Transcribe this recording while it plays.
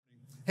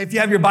If you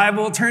have your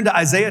Bible, turn to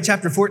Isaiah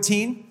chapter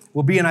 14.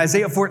 We'll be in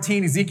Isaiah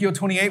 14, Ezekiel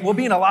 28. We'll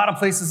be in a lot of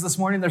places this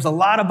morning. There's a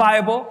lot of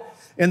Bible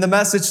in the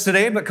message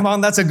today, but come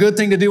on, that's a good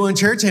thing to do in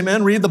church.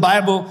 Amen. Read the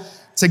Bible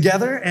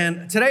together.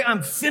 And today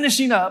I'm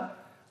finishing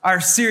up our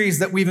series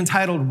that we've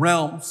entitled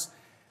Realms.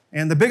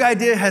 And the big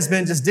idea has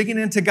been just digging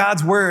into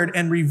God's word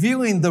and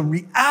revealing the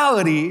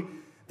reality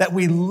that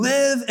we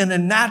live in a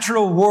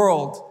natural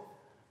world,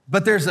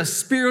 but there's a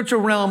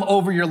spiritual realm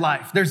over your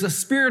life. There's a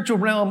spiritual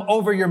realm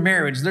over your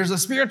marriage. There's a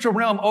spiritual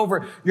realm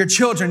over your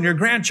children, your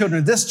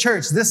grandchildren, this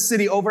church, this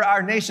city, over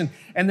our nation.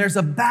 And there's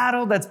a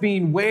battle that's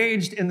being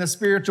waged in the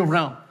spiritual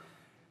realm.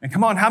 And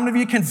come on, how many of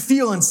you can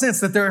feel and sense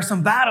that there are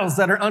some battles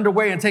that are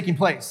underway and taking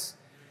place?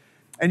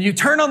 And you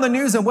turn on the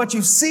news and what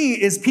you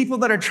see is people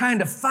that are trying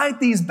to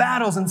fight these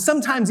battles, and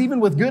sometimes even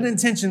with good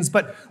intentions,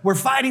 but we're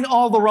fighting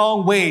all the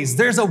wrong ways.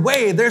 There's a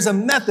way, there's a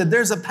method,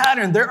 there's a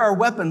pattern, there are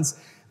weapons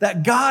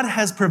that God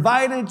has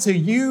provided to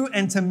you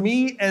and to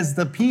me as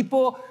the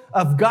people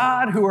of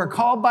God who are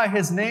called by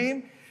his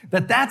name,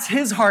 that's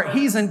his heart.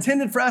 He's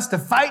intended for us to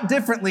fight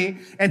differently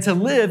and to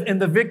live in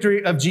the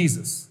victory of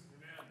Jesus.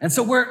 And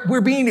so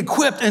we're being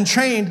equipped and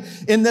trained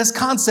in this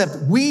concept.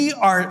 We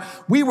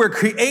were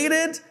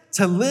created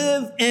to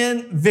live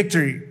in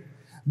victory.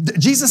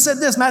 Jesus said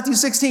this, Matthew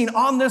 16,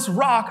 on this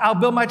rock, I'll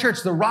build my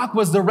church. The rock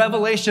was the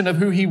revelation of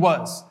who he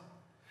was.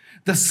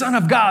 The Son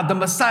of God, the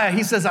Messiah,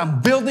 he says,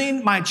 I'm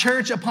building my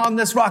church upon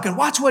this rock. And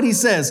watch what he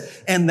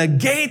says. And the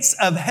gates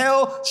of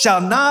hell shall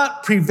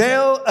not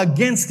prevail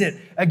against it,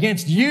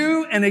 against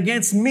you and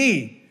against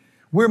me.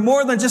 We're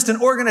more than just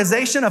an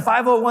organization, a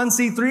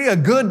 501c3, a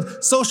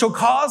good social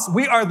cause.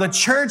 We are the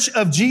church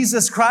of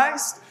Jesus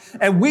Christ.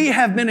 And we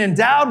have been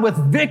endowed with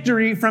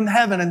victory from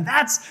heaven. And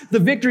that's the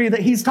victory that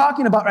he's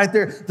talking about right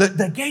there.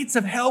 The gates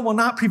of hell will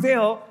not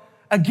prevail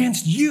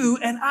against you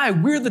and I.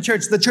 We're the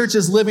church. The church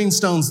is living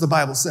stones, the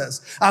Bible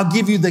says. I'll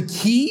give you the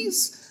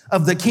keys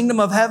of the kingdom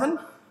of heaven.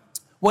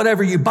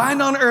 Whatever you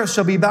bind on earth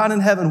shall be bound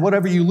in heaven.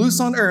 Whatever you loose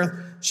on earth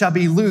shall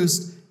be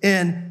loosed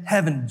in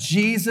heaven.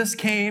 Jesus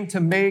came to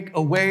make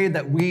a way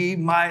that we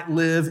might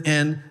live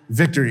in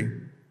victory.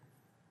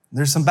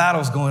 There's some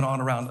battles going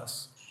on around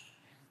us.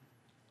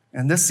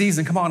 And this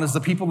season, come on, as the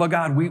people of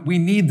God, we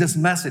need this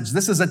message.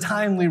 This is a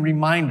timely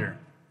reminder.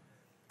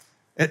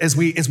 As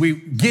we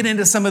get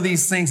into some of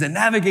these things and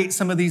navigate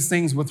some of these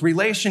things with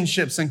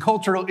relationships and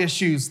cultural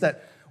issues,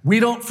 that we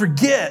don't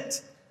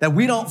forget that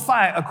we don't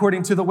fight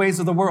according to the ways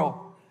of the world.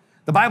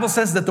 The Bible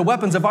says that the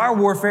weapons of our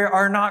warfare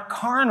are not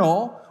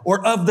carnal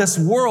or of this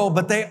world,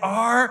 but they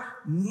are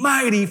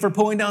mighty for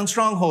pulling down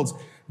strongholds.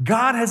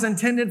 God has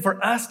intended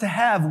for us to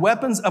have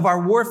weapons of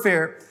our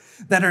warfare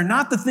that are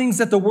not the things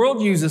that the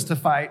world uses to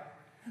fight,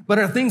 but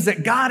are things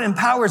that God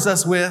empowers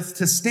us with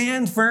to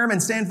stand firm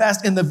and stand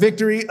fast in the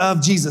victory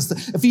of Jesus.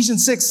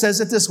 Ephesians 6 says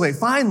it this way,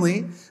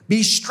 finally,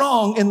 be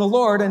strong in the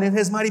Lord and in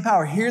his mighty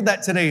power. Hear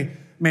that today,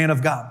 man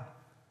of God.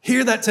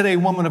 Hear that today,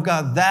 woman of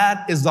God.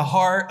 That is the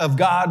heart of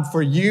God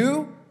for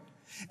you.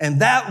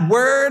 And that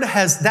word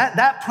has,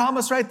 that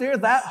promise right there,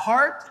 that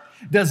heart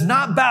does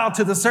not bow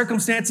to the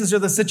circumstances or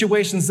the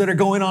situations that are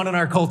going on in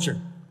our culture.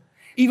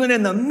 Even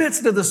in the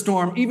midst of the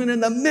storm, even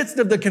in the midst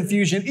of the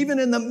confusion, even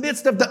in the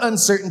midst of the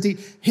uncertainty,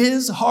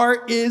 his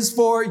heart is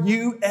for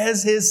you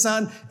as his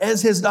son,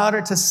 as his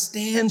daughter, to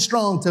stand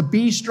strong, to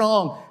be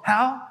strong.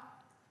 How?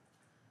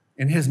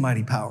 In his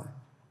mighty power.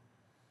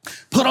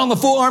 Put on the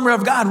full armor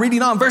of God,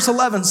 reading on verse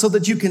 11, so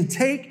that you can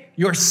take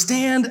your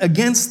stand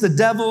against the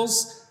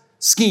devil's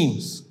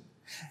schemes.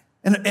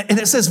 And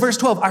it says, verse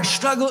 12, our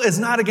struggle is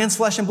not against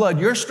flesh and blood.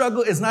 Your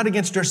struggle is not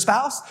against your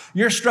spouse.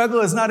 Your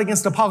struggle is not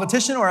against a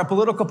politician or a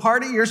political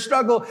party. Your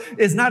struggle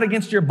is not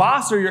against your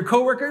boss or your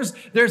coworkers.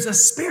 There's a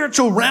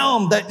spiritual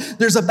realm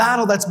there's a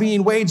battle that's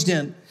being waged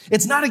in.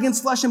 It's not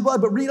against flesh and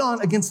blood, but read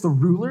on, against the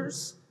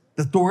rulers,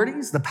 the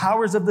authorities, the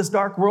powers of this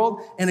dark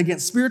world, and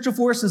against spiritual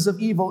forces of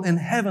evil in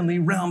heavenly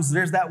realms.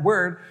 There's that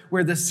word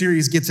where this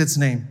series gets its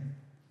name.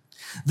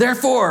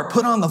 Therefore,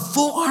 put on the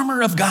full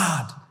armor of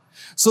God,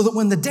 so that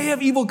when the day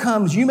of evil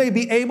comes, you may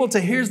be able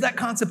to, here's that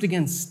concept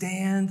again,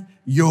 stand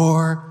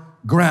your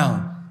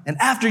ground. And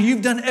after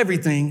you've done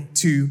everything,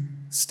 to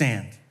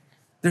stand.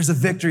 There's a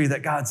victory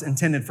that God's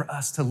intended for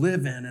us to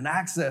live in and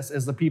access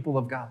as the people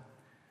of God.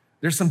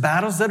 There's some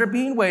battles that are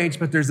being waged,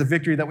 but there's a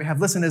victory that we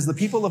have. Listen, as the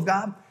people of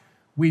God,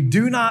 we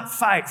do not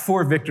fight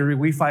for victory,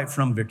 we fight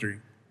from victory.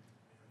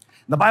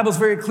 The Bible's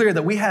very clear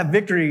that we have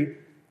victory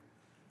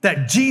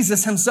that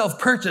Jesus himself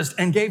purchased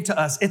and gave to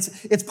us.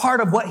 It's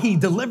part of what he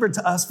delivered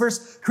to us. 1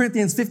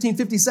 Corinthians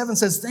 15:57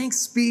 says,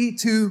 thanks be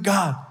to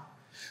God,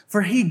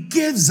 for he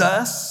gives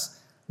us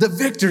the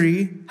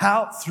victory,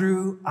 how?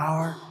 Through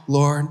our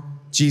Lord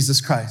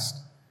Jesus Christ.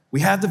 We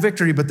have the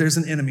victory, but there's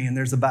an enemy and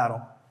there's a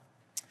battle.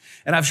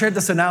 And I've shared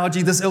this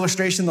analogy, this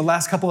illustration the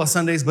last couple of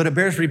Sundays, but it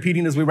bears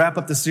repeating as we wrap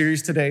up the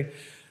series today.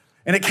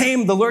 And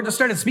the Lord just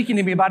started speaking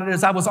to me about it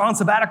as I was on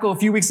sabbatical a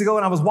few weeks ago,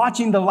 and I was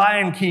watching The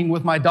Lion King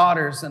with my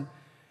daughters, and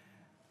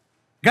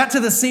got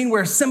to the scene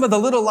where Simba, the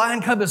little lion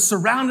cub, is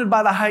surrounded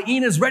by the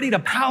hyenas, ready to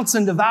pounce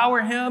and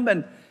devour him.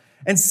 And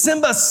And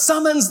Simba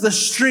summons the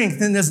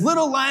strength in this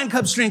little lion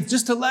cub strength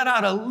just to let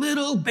out a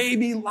little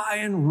baby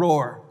lion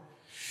roar.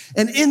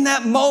 And in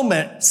that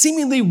moment,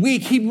 seemingly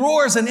weak, he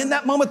roars. And in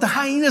that moment, the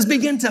hyenas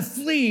begin to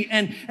flee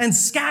and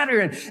scatter.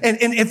 And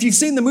if you've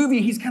seen the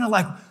movie, he's kind of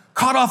like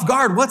caught off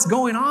guard. What's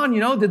going on?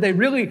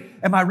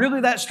 Am I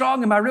really that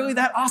strong? Am I really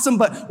that awesome?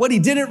 But what he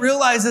didn't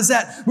realize is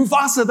that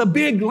Mufasa, the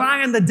big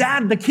lion, the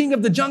dad, the king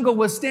of the jungle,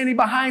 was standing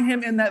behind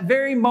him in that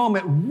very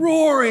moment,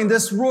 roaring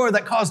this roar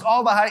that caused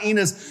all the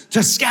hyenas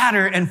to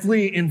scatter and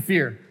flee in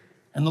fear.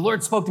 And the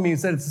Lord spoke to me and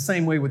said, it's the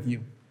same way with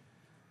you.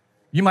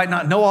 You might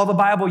not know all the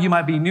Bible. You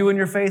might be new in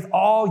your faith.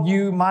 All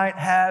you might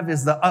have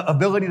is the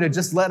ability to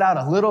just let out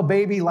a little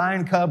baby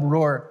lion cub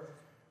roar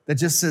that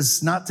just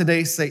says, not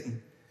today,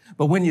 Satan.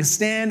 But when you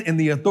stand in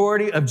the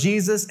authority of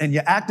Jesus and you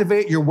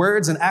activate your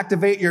words and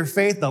activate your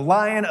faith, the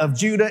Lion of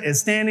Judah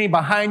is standing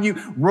behind you,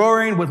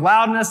 roaring with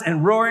loudness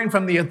and roaring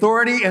from the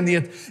authority and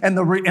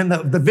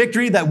the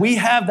victory that we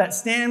have that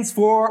stands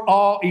for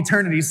all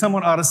eternity.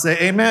 Someone ought to say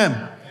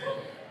amen.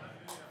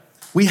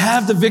 We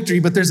have the victory,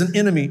 but there's an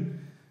enemy.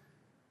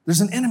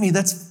 There's an enemy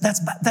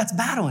that's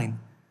battling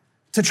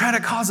to try to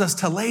cause us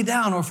to lay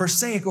down or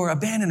forsake or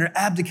abandon or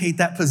abdicate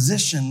that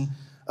position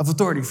of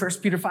authority. 1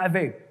 Peter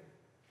 5:8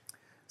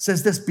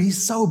 says this, be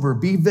sober,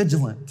 be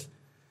vigilant.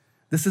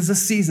 This is a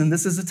season,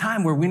 this is a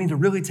time where we need to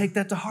really take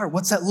that to heart.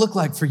 What's that look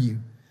like for you?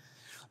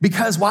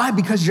 Because why?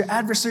 Because your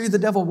adversary, the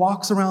devil,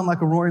 walks around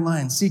like a roaring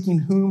lion, seeking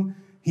whom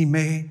he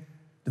may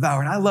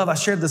devour. And I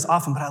shared this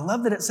often, but I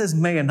love that it says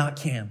may and not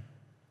can.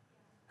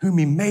 Whom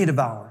he may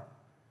devour.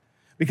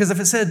 Because if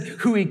it said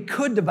who he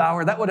could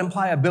devour, that would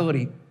imply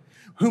ability.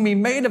 Whom he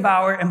may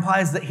devour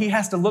implies that he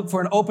has to look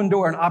for an open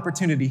door, an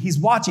opportunity. He's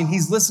watching,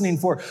 he's listening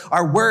for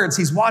our words.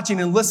 He's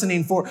watching and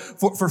listening for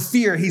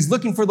fear. He's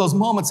looking for those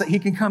moments that he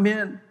can come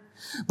in.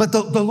 But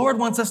the Lord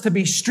wants us to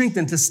be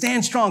strengthened, to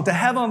stand strong, to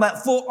have on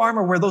that full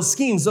armor where those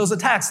schemes, those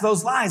attacks,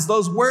 those lies,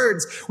 those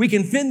words, we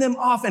can fend them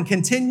off and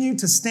continue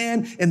to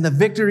stand in the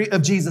victory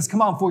of Jesus.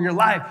 Come on, for your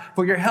life,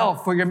 for your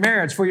health, for your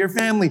marriage, for your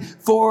family,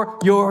 for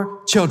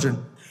your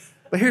children.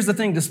 But here's the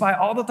thing, despite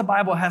all that the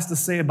Bible has to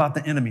say about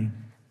the enemy,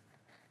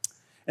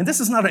 and this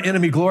is not an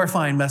enemy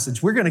glorifying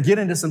message. We're going to get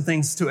into some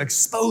things to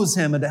expose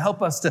him and to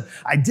help us to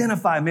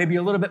identify maybe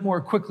a little bit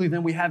more quickly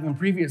than we have in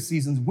previous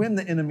seasons when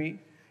the enemy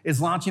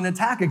is launching an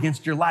attack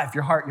against your life,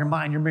 your heart, your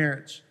mind, your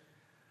marriage.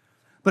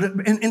 But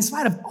in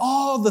spite of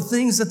all the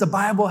things that the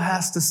Bible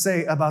has to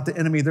say about the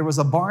enemy, there was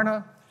a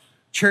Barna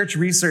Church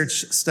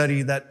research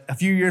study that a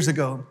few years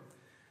ago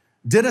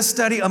did a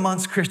study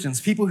amongst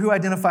Christians, people who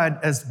identified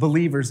as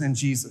believers in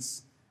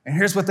Jesus. And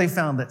here's what they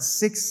found, that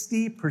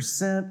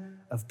 60%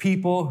 of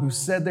people who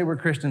said they were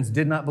Christians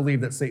did not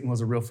believe that Satan was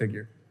a real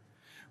figure,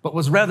 but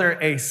was rather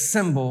a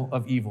symbol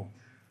of evil.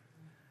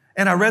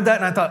 And I read that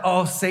and I thought,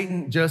 oh,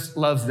 Satan just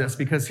loves this,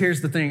 because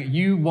here's the thing,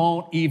 you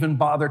won't even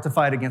bother to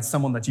fight against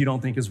someone that you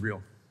don't think is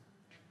real.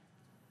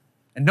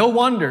 And no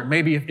wonder,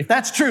 maybe if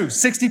that's true,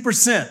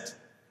 60%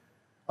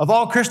 of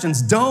all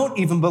Christians don't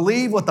even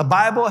believe what the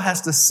Bible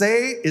has to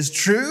say is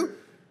true.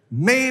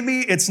 Maybe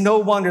it's no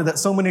wonder that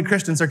so many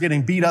Christians are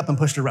getting beat up and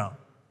pushed around.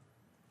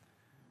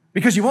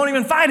 Because you won't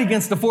even fight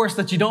against the force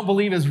that you don't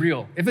believe is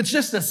real. If it's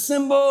just a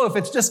symbol, if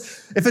it's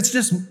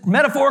just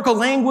metaphorical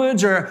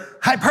language or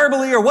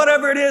hyperbole or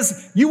whatever it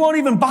is, you won't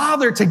even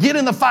bother to get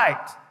in the fight.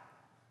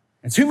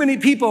 And too many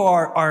people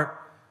are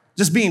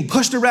just being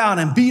pushed around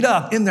and beat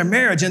up in their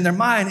marriage, in their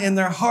mind, in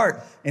their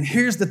heart. And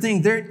here's the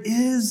thing, there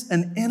is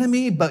an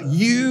enemy, but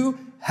you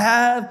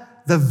have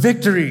the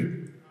victory.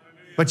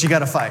 But you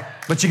gotta fight.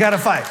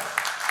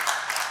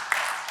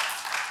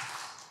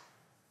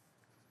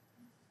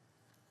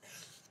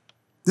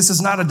 This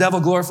is not a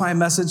devil-glorifying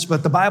message,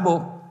 but the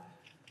Bible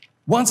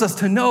wants us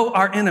to know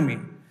our enemy.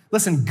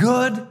 Listen,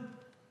 good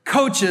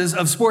coaches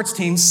of sports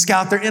teams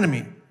scout their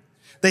enemy.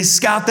 They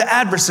scout the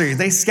adversary.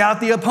 They scout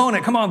the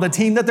opponent. Come on, the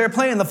team that they're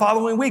playing the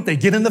following week. They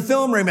get in the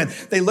film room and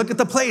they look at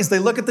the plays. They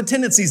look at the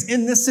tendencies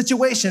in this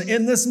situation,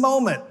 in this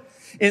moment,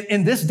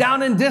 in this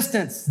down and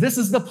distance. This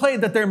is the play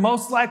that they're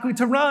most likely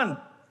to run.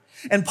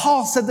 And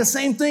Paul said the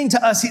same thing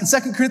to us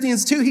in 2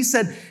 Corinthians 2. He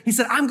said,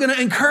 I'm going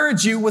to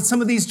encourage you with some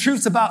of these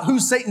truths about who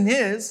Satan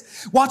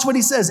is. Watch what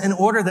he says, in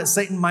order that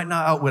Satan might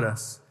not outwit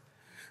us.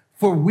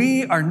 For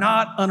we are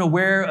not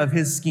unaware of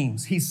his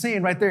schemes. He's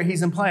saying right there,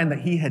 he's implying that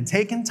he had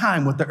taken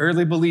time with the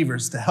early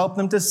believers to help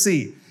them to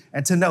see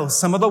and to know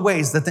some of the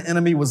ways that the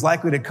enemy was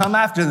likely to come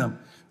after them,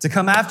 to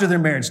come after their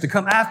marriage, to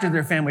come after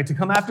their family, to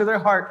come after their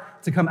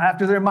heart, to come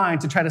after their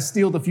mind, to try to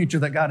steal the future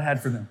that God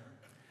had for them.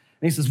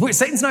 And he says,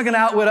 Satan's not going to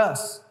outwit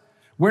us.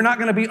 We're not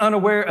going to be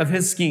unaware of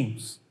his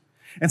schemes.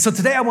 And so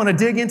today I want to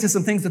dig into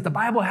some things that the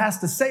Bible has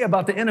to say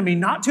about the enemy,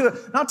 not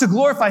to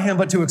glorify him,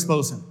 but to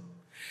expose him.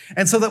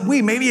 And so that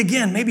we, maybe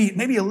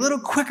a little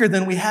quicker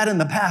than we had in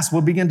the past,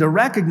 will begin to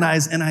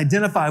recognize and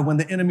identify when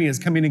the enemy is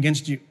coming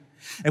against you.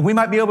 And we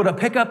might be able to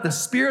pick up the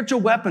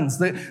spiritual weapons,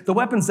 the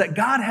weapons that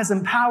God has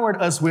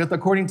empowered us with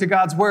according to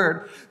God's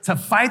word, to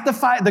fight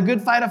the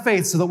good fight of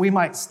faith so that we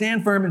might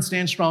stand firm and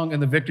stand strong in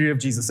the victory of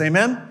Jesus.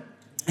 Amen?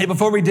 Hey,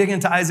 before we dig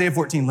into Isaiah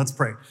 14, let's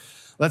pray.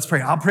 Let's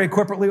pray. I'll pray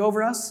corporately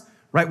over us.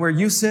 Right where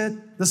you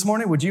sit this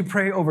morning, would you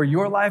pray over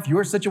your life,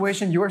 your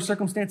situation, your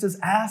circumstances?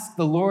 Ask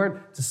the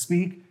Lord to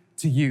speak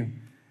to you.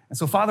 And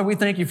so, Father, we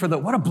thank you for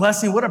what a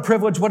blessing, what a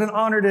privilege, what an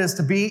honor it is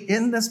to be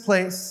in this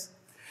place,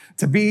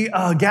 to be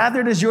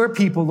gathered as your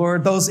people,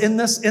 Lord. Those in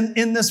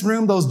this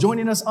room, those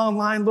joining us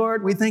online,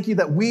 Lord, we thank you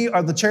that we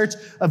are the church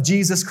of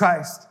Jesus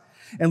Christ.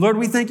 And Lord,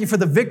 we thank you for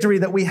the victory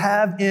that we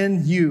have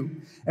in you.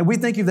 And we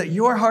thank you that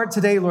your heart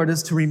today, Lord,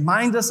 is to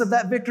remind us of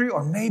that victory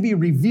or maybe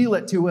reveal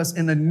it to us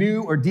in a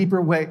new or deeper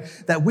way,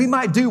 that we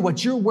might do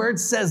what your word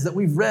says that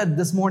we've read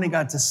this morning,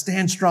 God, to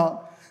stand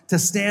strong, to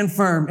stand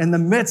firm in the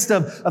midst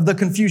of the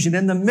confusion,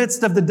 in the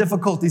midst of the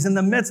difficulties, in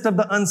the midst of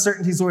the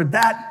uncertainties, Lord.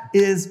 That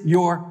is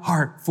your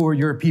heart for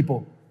your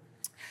people.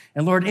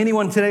 And Lord,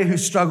 anyone today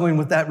who's struggling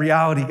with that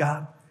reality,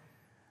 God,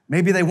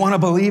 maybe they want to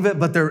believe it,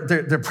 but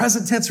their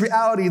present tense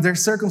reality, their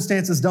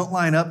circumstances don't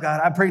line up,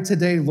 God. I pray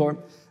today, Lord,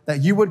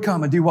 that you would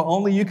come and do what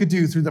only you could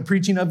do through the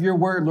preaching of your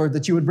word, Lord,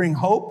 that you would bring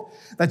hope,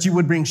 that you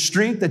would bring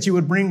strength, that you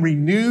would bring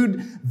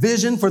renewed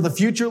vision for the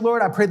future,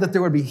 Lord. I pray that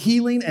there would be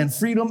healing and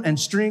freedom and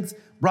strength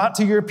brought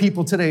to your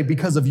people today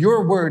because of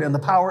your word and the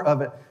power of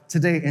it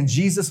today in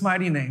Jesus'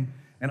 mighty name.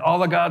 And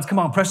all of God's, come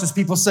on, precious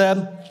people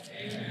said,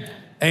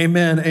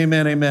 amen,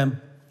 amen, amen.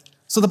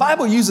 So the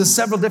Bible uses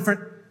several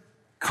different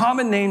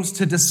common names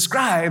to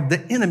describe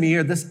the enemy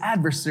or this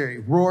adversary,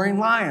 roaring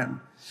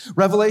lion.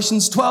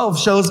 Revelations 12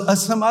 shows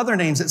us some other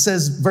names. It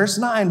says, verse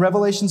 9,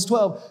 Revelations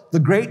 12, the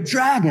great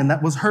dragon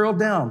that was hurled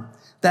down,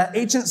 that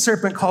ancient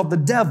serpent called the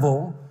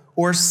devil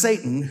or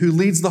Satan, who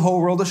leads the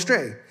whole world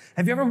astray.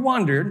 Have you ever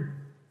wondered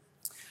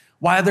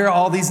why there are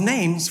all these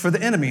names for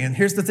the enemy? And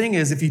here's the thing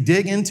is, if you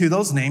dig into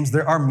those names,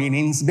 there are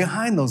meanings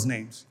behind those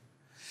names.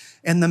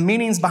 And the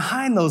meanings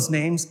behind those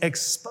names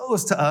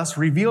expose to us,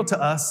 reveal to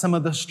us some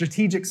of the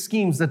strategic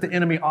schemes that the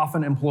enemy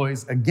often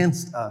employs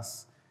against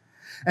us.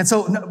 And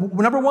so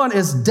number one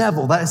is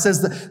devil. That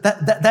says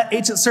that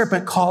ancient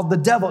serpent called the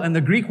devil. And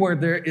the Greek word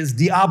there is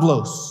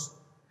diablos.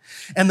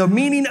 And the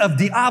meaning of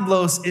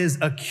diablos is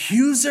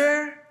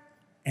accuser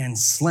and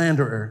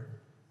slanderer.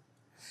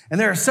 And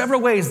there are several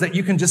ways that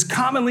you can just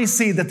commonly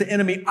see that the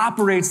enemy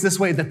operates this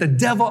way, that the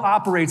devil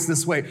operates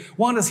this way.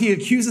 One is he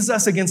accuses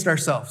us against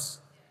ourselves.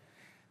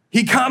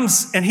 He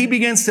comes and he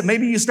begins to,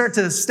 maybe you start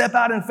to step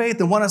out in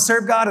faith and want to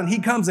serve God, and he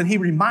comes and he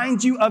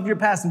reminds you of your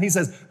past and he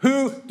says,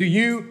 who do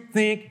you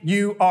think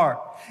you are?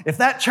 If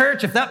that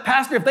church, if that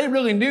pastor, if they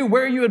really knew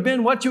where you had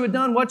been, what you had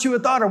done, what you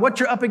had thought, or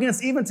what you're up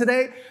against even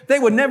today, they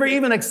would never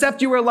even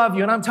accept you or love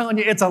you. And I'm telling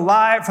you, it's a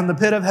lie from the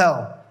pit of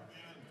hell.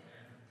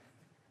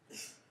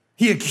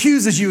 He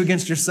accuses you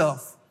against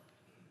yourself.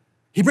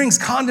 He brings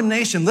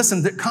condemnation.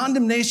 Listen, that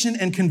condemnation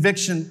and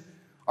conviction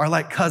are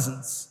like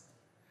cousins.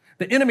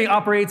 The enemy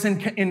operates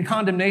in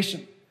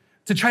condemnation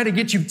to try to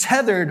get you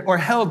tethered or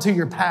held to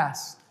your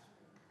past.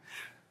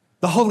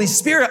 The Holy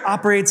Spirit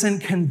operates in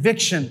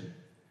conviction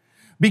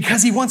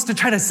because he wants to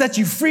try to set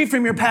you free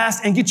from your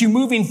past and get you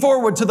moving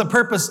forward to the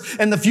purpose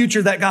and the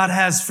future that God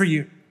has for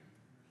you.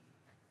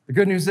 The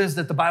good news is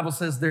that the Bible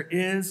says there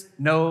is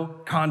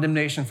no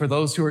condemnation for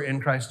those who are in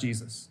Christ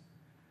Jesus.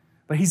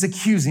 But he's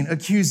accusing,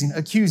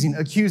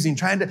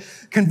 trying to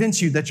convince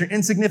you that you're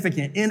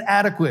insignificant,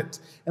 inadequate.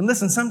 And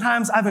listen,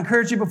 sometimes I've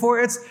encouraged you before,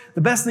 it's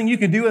the best thing you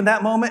can do in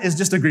that moment is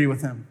just agree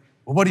with him.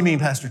 Well, what do you mean,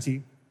 Pastor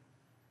T?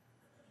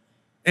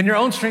 In your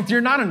own strength,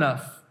 you're not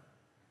enough.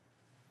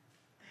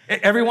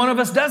 Every one of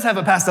us does have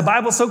a past. The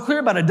Bible's so clear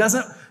about it,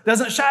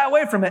 doesn't shy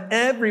away from it.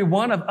 Every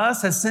one of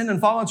us has sinned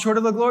and fallen short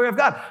of the glory of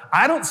God.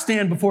 I don't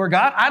stand before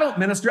God. I don't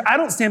minister. I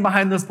don't stand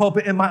behind this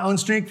pulpit in my own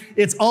strength.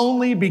 It's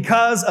only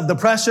because of the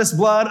precious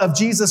blood of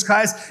Jesus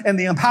Christ and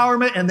the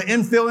empowerment and the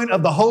infilling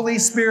of the Holy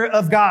Spirit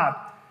of God.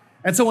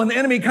 And so when the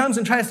enemy comes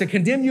and tries to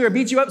condemn you or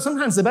beat you up,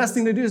 sometimes the best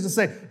thing to do is to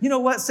say, you know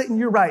what, Satan,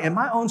 you're right. In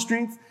my own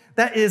strength,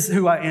 that is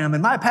who I am.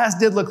 And my past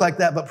did look like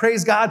that, but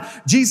praise God,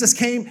 Jesus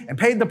came and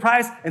paid the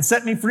price and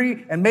set me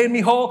free and made me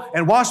whole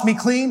and washed me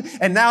clean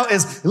and now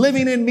is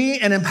living in me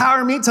and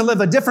empowering me to live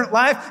a different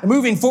life and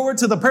moving forward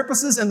to the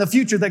purposes and the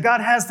future that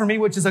God has for me,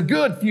 which is a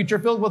good future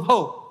filled with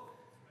hope.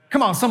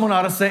 Come on, someone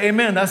ought to say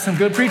amen. That's some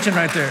good preaching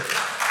right there.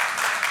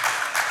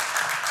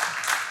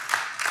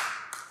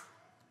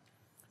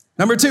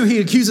 Number two, he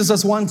accuses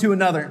us one to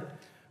another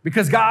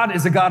because God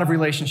is a God of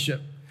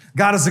relationship.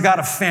 God is a God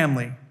of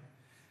family.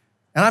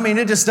 And I mean,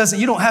 it just doesn't,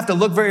 you don't have to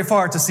look very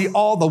far to see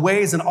all the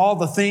ways and all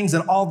the things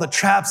and all the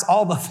traps,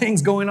 all the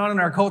things going on in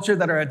our culture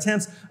that are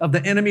attempts of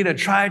the enemy to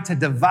try to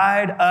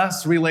divide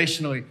us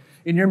relationally.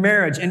 In your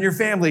marriage, in your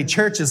family,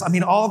 churches, I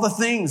mean, all the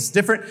things,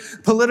 different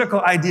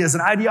political ideas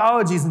and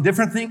ideologies and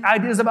different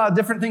ideas about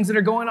different things that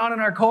are going on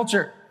in our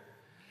culture.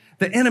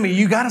 The enemy,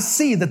 you got to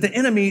see that the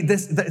enemy,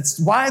 it's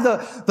why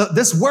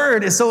this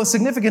word is so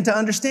significant to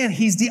understand.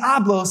 He's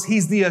diablos.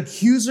 He's the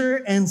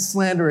accuser and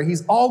slanderer.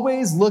 He's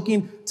always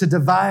looking to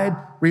divide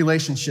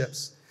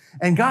relationships.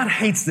 And God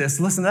hates this.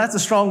 Listen, that's a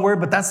strong word,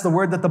 but that's the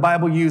word that the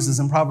Bible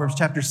uses in Proverbs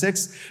chapter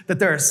 6, that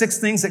there are 6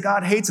 things that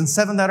God hates and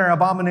 7 that are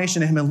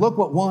abomination to him. And look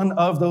what one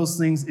of those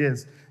things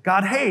is.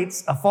 God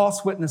hates a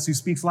false witness who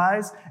speaks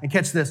lies. And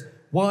catch this,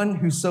 one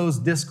who sows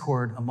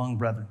discord among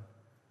brethren.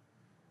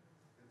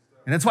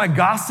 And that's why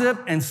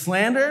gossip and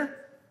slander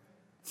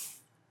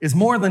is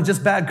more than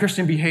just bad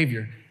Christian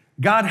behavior.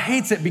 God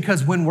hates it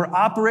because when we're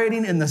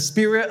operating in the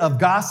spirit of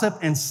gossip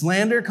and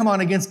slander, come on,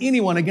 against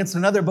anyone, against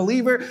another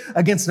believer,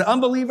 against an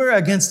unbeliever,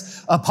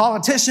 against a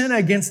politician,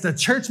 against a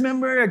church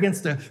member,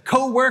 against a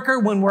co-worker,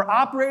 when we're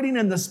operating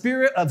in the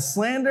spirit of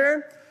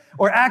slander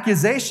or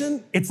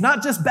accusation, it's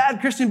not just bad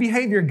Christian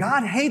behavior.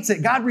 God hates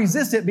it. God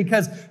resists it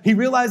because he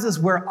realizes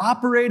we're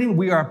operating,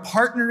 we are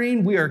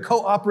partnering, we are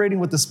cooperating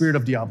with the spirit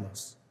of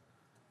Diablos.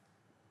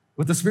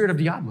 With the spirit of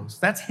Diablos.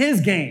 That's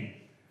his game.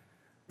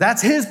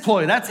 That's his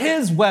ploy. That's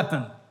his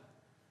weapon.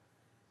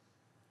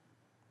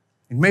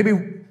 And maybe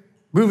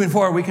moving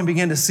forward, we can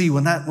begin to see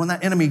when that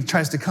enemy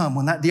tries to come,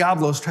 when that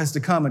Diablos tries to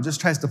come and just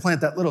tries to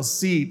plant that little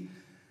seed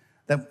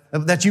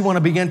that you want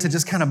to begin to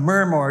just kind of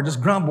murmur or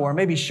just grumble or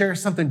maybe share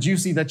something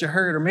juicy that you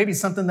heard or maybe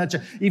something that you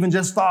even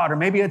just thought or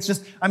maybe it's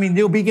just,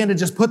 you'll begin to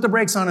just put the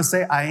brakes on and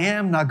say, I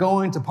am not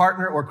going to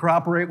partner or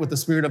cooperate with the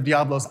spirit of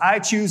Diablos. I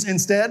choose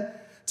instead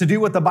to do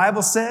what the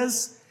Bible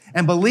says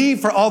and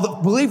believe for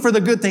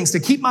the good things, to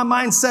keep my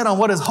mind set on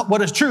what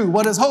is true,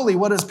 what is holy,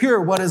 what is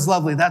pure, what is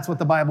lovely. That's what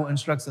the Bible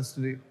instructs us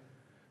to do.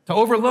 To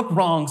overlook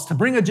wrongs, to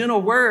bring a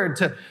gentle word,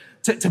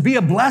 to be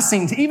a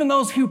blessing to even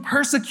those who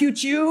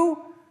persecute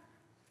you,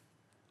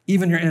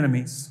 even your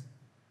enemies.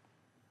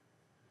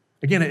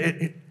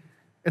 Again,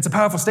 it's a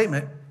powerful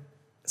statement.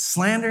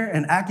 Slander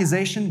and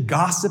accusation,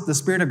 gossip, the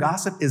spirit of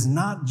gossip is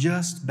not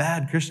just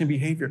bad Christian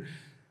behavior.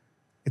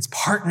 It's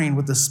partnering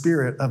with the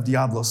spirit of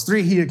Diablos.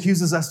 3, he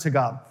accuses us to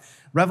God.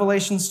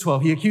 Revelations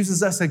 12, he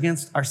accuses us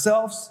against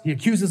ourselves. He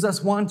accuses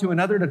us one to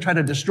another to try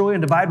to destroy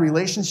and divide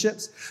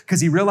relationships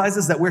because he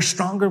realizes that we're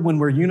stronger when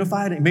we're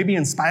unified, maybe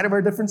in spite of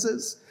our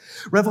differences.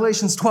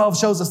 Revelations 12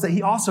 shows us that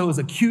he also is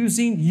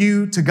accusing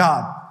you to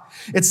God.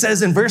 It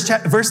says in verse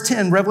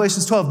 10,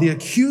 Revelations 12, the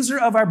accuser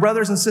of our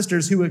brothers and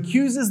sisters who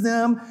accuses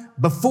them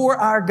before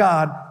our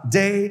God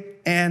day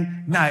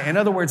and night. In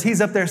other words, he's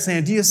up there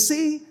saying, do you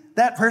see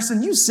that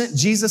person? You sent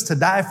Jesus to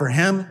die for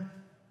him.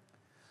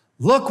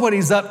 Look what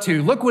he's up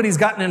to. Look what he's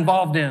gotten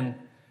involved in.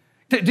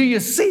 Do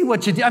you see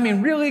what you did?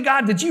 Really,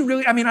 God, did you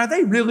really? Are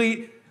they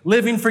really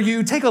living for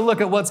you? Take a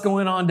look at what's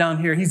going on down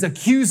here. He's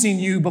accusing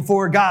you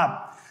before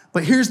God.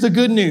 But here's the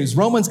good news.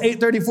 Romans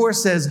 8:34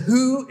 says,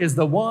 who is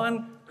the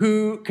one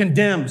who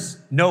condemns?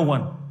 No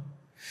one.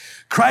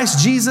 Christ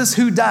Jesus,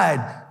 who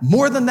died,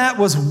 more than that,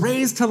 was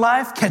raised to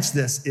life, catch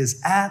this,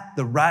 is at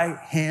the right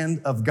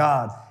hand of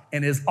God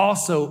and is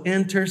also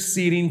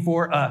interceding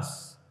for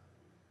us.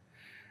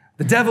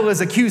 The devil is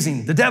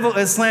accusing, the devil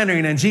is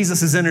slandering, and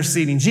Jesus is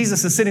interceding.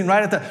 Jesus is sitting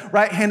right at the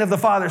right hand of the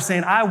Father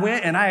saying, I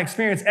went and I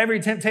experienced every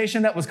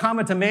temptation that was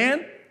common to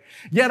man,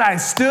 yet I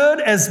stood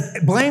as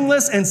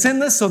blameless and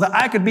sinless so that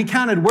I could be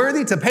counted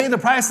worthy to pay the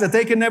price that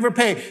they could never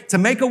pay, to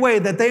make a way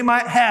that they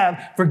might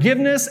have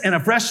forgiveness and a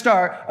fresh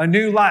start, a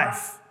new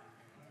life.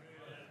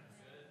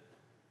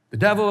 The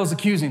devil is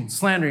accusing,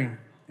 slandering,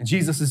 and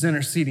Jesus is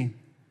interceding.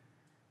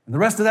 And the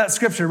rest of that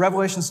scripture,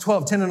 Revelations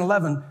 12, 10 and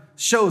 11,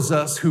 shows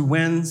us who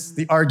wins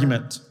the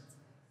argument.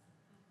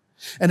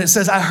 And it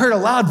says, I heard a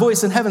loud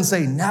voice in heaven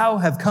say, now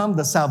have come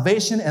the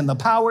salvation and the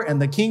power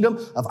and the kingdom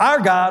of our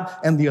God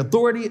and the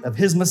authority of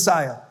his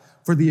Messiah.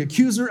 For the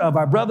accuser of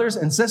our brothers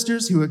and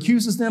sisters who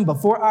accuses them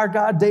before our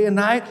God day and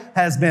night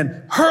has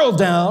been hurled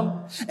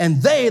down,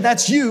 and they,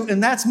 that's you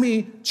and that's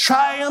me,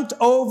 triumphed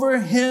over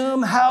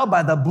him. How?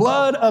 By the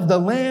blood of the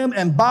Lamb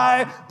and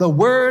by the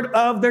word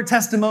of their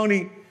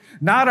testimony.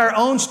 Not our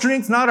own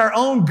strength, not our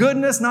own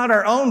goodness, not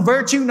our own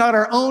virtue, not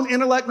our own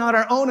intellect, not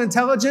our own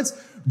intelligence.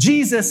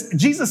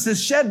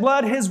 Jesus' shed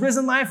blood, his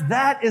risen life,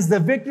 that is the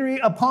victory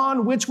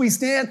upon which we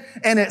stand,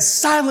 and it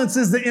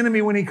silences the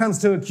enemy when he comes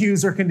to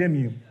accuse or condemn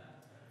you.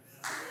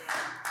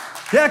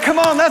 Yeah, come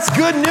on, that's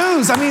good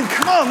news.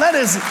 Come on,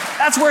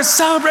 that's worth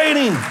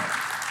celebrating.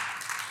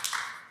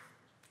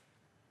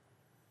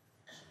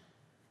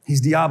 He's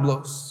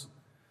Diablos,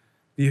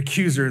 the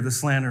accuser, the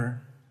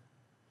slanderer.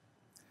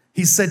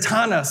 He's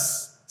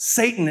Satanas,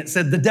 Satan. It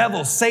said the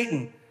devil,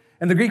 Satan.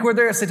 And the Greek word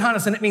there is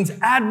Satanas, and it means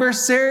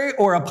adversary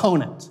or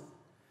opponent.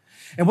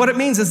 And what it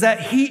means is that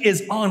he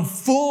is on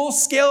full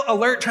scale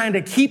alert trying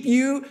to keep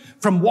you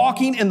from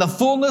walking in the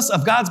fullness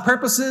of God's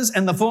purposes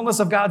and the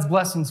fullness of God's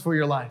blessings for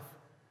your life.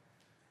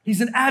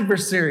 He's an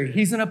adversary.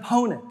 He's an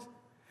opponent.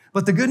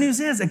 But the good news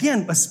is,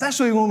 again,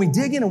 especially when we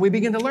dig in and we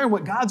begin to learn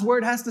what God's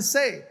word has to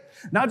say,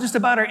 not just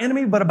about our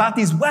enemy, but about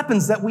these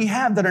weapons that we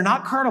have that are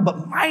not carnal,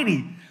 but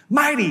mighty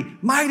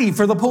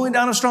for the pulling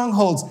down of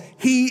strongholds.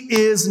 He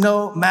is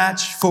no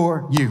match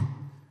for you.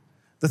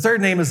 The third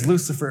name is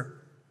Lucifer.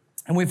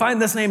 And we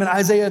find this name in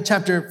Isaiah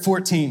chapter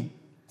 14.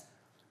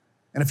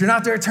 And if you're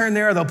not there, turn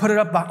there. They'll put it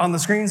up on the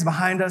screens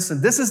behind us.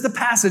 And this is the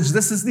passage.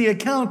 This is the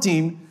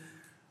accounting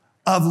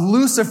of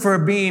Lucifer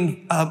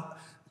being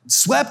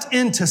swept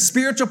into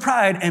spiritual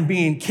pride and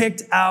being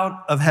kicked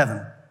out of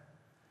heaven.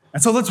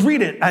 And so let's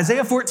read it.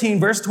 Isaiah 14,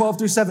 verse 12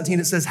 through 17.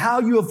 It says, how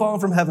you have fallen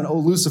from heaven, O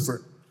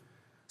Lucifer,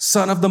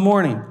 son of the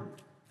morning,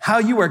 how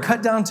you are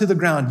cut down to the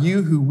ground,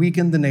 you who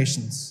weaken the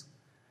nations.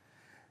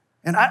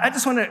 And I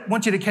just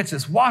want you to catch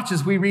this. Watch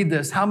as we read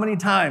this, how many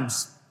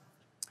times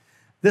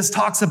This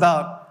talks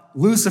about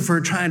Lucifer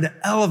trying to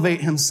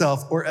elevate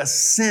himself or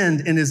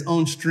ascend in his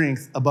own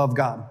strength above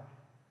God.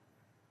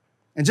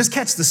 And just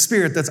catch the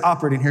spirit that's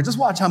operating here. Just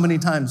watch how many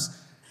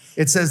times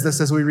it says this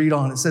as we read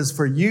on. It says,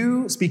 for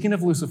you, speaking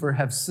of Lucifer,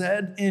 have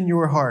said in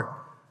your heart,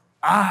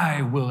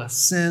 I will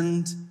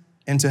ascend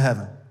into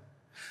heaven.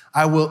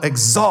 I will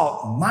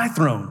exalt my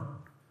throne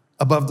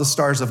above the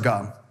stars of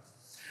God.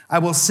 I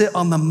will sit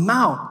on the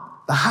mount,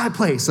 the high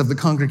place of the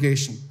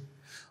congregation.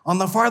 On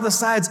the farthest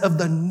sides of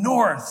the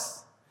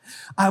north,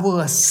 I will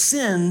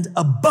ascend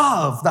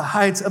above the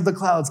heights of the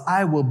clouds.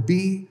 I will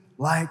be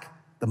like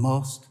the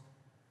Most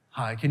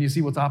High. Can you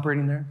see what's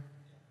operating there?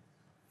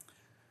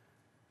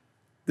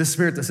 This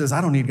spirit that says, I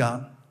don't need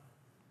God.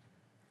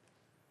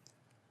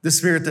 This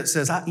spirit that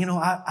says,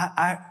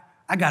 I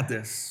got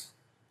this.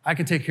 I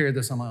can take care of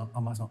this on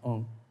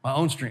my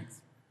own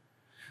strength.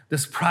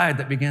 This pride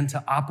that began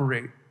to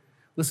operate.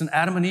 Listen,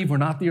 Adam and Eve were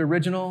not the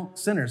original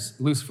sinners.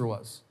 Lucifer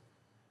was.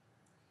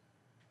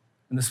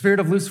 And the spirit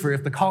of Lucifer,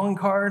 if the calling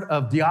card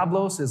of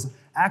Diablos is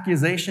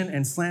accusation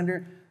and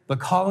slander, the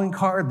calling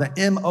card,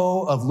 the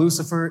MO of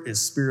Lucifer is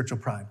spiritual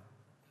pride.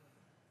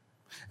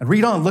 And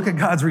read on, look at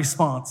God's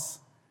response.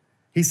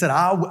 He said,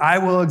 I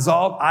will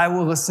exalt, I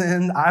will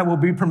ascend, I will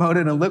be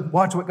promoted. And look,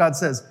 watch what God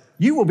says.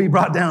 You will be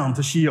brought down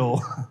to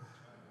Sheol.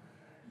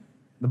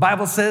 The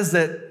Bible says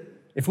that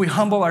if we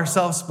humble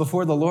ourselves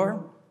before the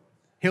Lord,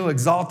 he'll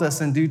exalt us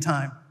in due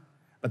time,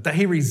 but that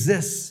he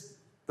resists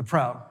the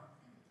proud,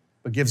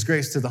 but gives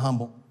grace to the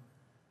humble.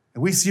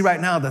 And we see right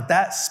now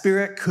that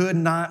spirit could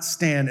not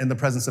stand in the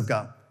presence of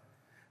God.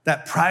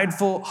 That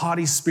prideful,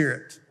 haughty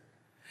spirit.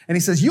 And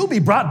he says, you'll be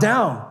brought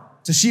down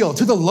to Sheol,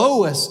 to the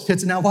lowest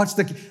pits. And now watch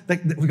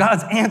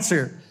God's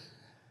answer.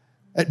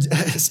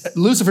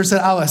 Lucifer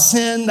said, I'll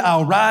ascend,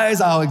 I'll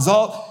rise, I'll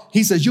exalt.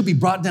 He says, you'll be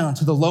brought down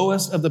to the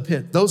lowest of the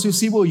pit. Those who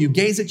see will you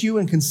gaze at you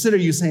and consider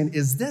you, saying,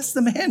 is this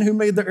the man who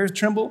made the earth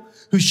tremble,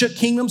 who shook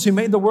kingdoms, who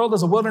made the world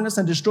as a wilderness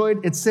and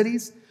destroyed its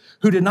cities,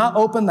 who did not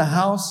open the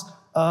house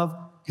of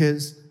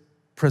his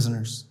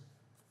prisoners?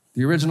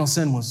 The original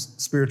sin was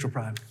spiritual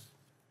pride,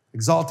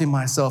 exalting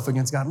myself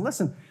against God. And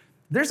listen,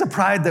 there's a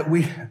pride that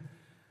we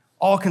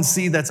all can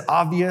see that's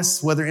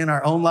obvious, whether in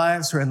our own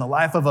lives or in the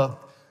life of a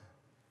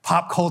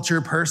pop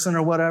culture person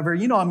or whatever.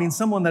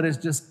 Someone that is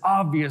just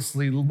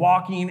obviously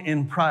walking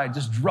in pride,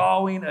 just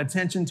drawing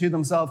attention to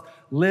themselves,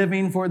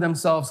 living for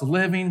themselves,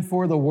 living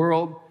for the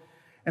world.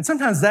 And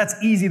sometimes that's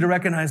easy to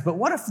recognize, but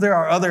what if there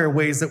are other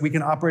ways that we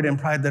can operate in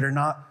pride that are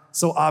not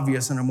so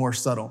obvious and are more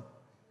subtle?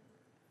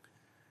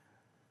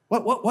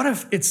 What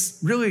if it's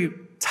really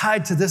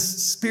tied to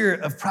this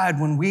spirit of pride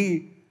when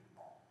we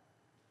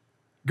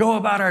go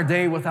about our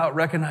day without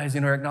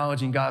recognizing or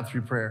acknowledging God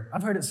through prayer?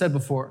 I've heard it said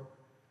before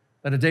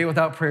that a day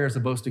without prayer is a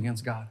boast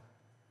against God.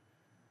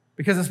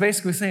 Because it's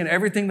basically saying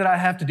everything that I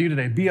have to do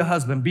today, be a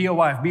husband, be a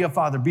wife, be a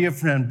father, be a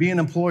friend, be an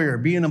employer,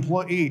 be an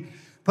employee,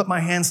 put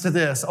my hands to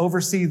this,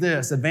 oversee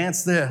this,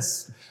 advance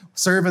this,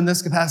 serve in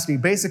this capacity.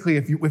 Basically,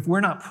 if we're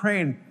not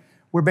praying,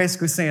 we're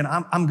basically saying,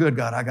 I'm good,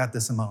 God, I got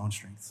this in my own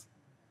strength.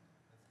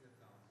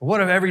 But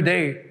what if every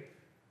day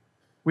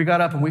we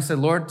got up and we said,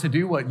 Lord, to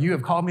do what you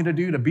have called me to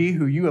do, to be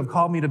who you have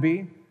called me to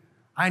be,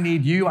 I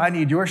need you. I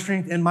need your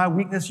strength. In my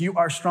weakness, you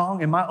are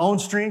strong. In my own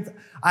strength,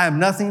 I am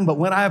nothing. But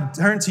when I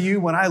turn to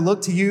you, when I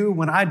look to you,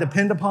 when I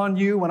depend upon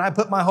you, when I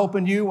put my hope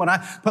in you, when I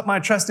put my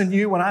trust in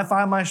you, when I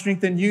find my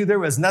strength in you,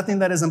 there is nothing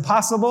that is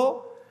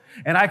impossible.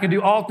 And I can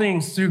do all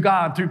things through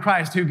God, through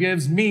Christ, who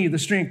gives me the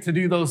strength to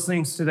do those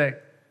things today.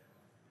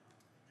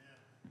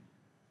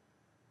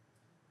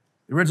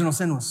 The original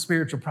sin was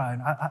spiritual pride.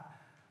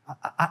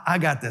 I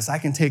got this. I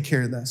can take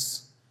care of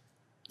this.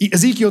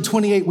 Ezekiel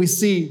 28, we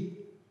see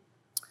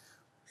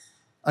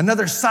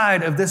another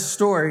side of this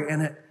story,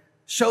 and it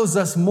shows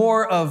us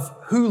more of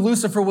who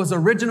Lucifer was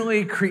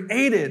originally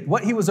created,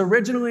 what he was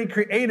originally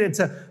created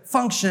to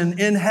function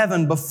in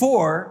heaven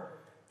before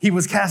he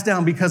was cast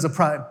down because of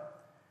pride.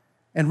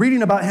 And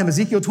reading about him,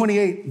 Ezekiel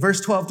 28,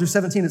 verse 12 through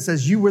 17, it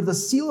says, you were the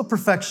seal of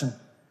perfection,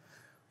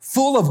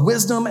 full of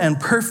wisdom and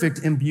perfect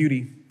in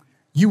beauty.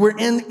 You were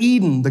in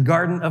Eden, the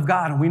garden of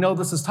God. And we know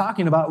this is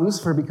talking about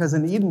Lucifer because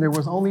in Eden there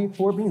was only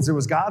four beings. There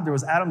was God, there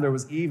was Adam, there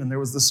was Eve, and there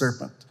was the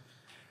serpent.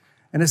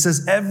 And it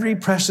says, every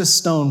precious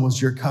stone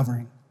was your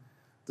covering.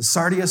 The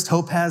sardius,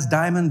 topaz,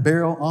 diamond,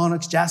 beryl,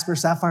 onyx, jasper,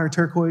 sapphire,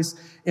 turquoise,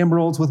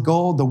 emeralds with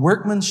gold. The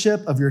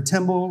workmanship of your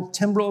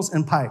timbrels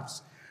and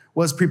pipes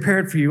was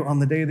prepared for you on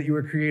the day that you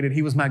were created.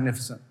 He was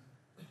magnificent.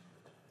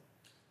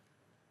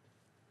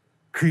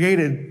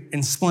 Created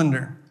in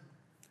splendor.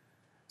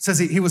 It says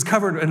he was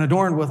covered and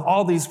adorned with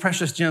all these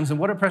precious gems. And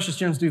what do precious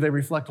gems do? They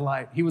reflect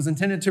light. He was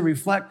intended to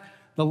reflect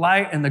the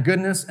light and the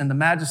goodness and the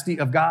majesty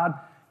of God.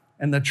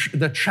 And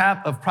the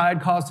trap of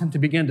pride caused him to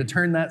begin to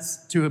turn that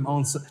to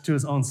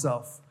his own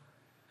self.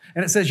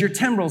 And it says, your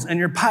timbrels and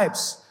your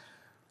pipes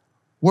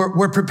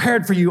were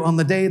prepared for you on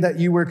the day that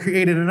you were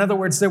created. In other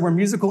words, there were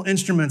musical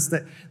instruments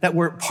that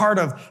were part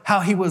of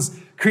how he was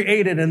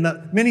created.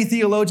 And many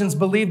theologians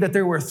believe that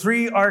there were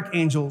three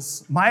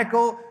archangels,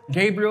 Michael,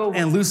 Gabriel,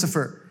 and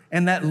Lucifer.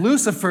 And that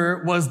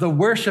Lucifer was the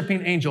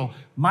worshiping angel.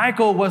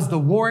 Michael was the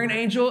warring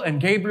angel, and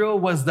Gabriel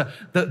was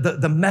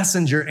the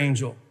messenger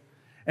angel.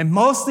 And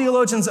most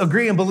theologians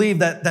agree and believe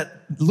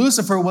that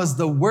Lucifer was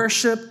the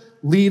worship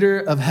leader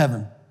of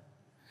heaven.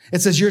 It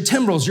says, your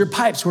timbrels, your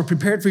pipes were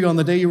prepared for you on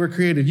the day you were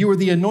created. You were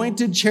the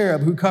anointed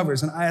cherub who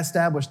covers, and I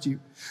established you.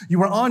 You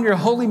were on your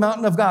holy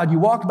mountain of God. You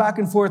walked back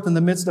and forth in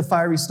the midst of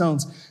fiery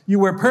stones. You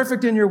were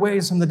perfect in your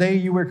ways from the day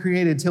you were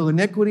created till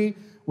iniquity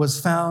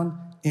was found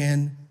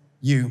in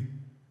you.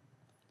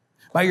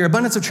 By your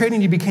abundance of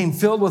trading, you became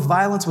filled with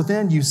violence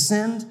within. You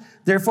sinned.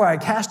 Therefore, I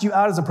cast you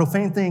out as a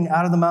profane thing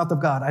out of the mouth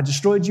of God. I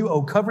destroyed you,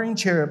 O covering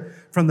cherub,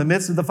 from the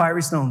midst of the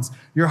fiery stones.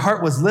 Your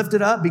heart was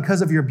lifted up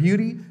because of your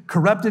beauty,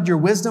 corrupted your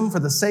wisdom for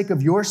the sake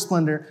of your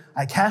splendor.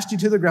 I cast you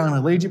to the ground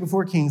and laid you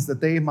before kings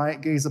that they might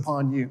gaze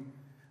upon you.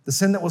 The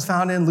sin that was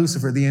found in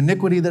Lucifer, the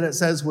iniquity that it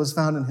says was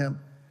found in him,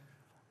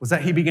 was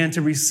that he began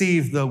to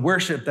receive the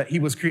worship that he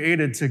was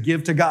created to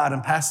give to God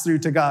and pass through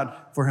to God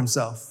for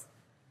himself.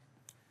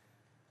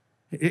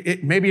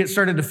 Maybe it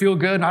started to feel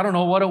good. I don't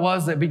know what it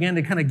was that began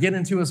to kind of get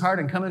into his heart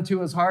and come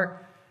into his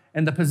heart.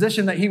 And the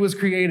position that he was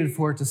created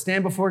for, to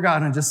stand before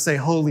God and just say,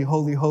 holy,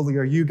 holy, holy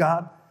are you,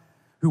 God,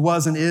 who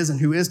was and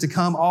who is to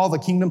come. All the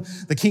kingdom,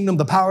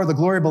 the power, the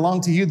glory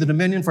belong to you, the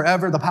dominion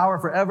forever, the power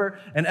forever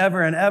and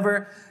ever and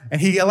ever.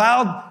 And he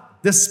allowed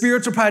this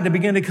spiritual pride to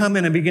begin to come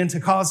in and begin to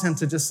cause him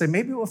to just say,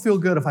 maybe it will feel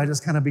good if I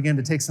just kind of begin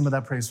to take some of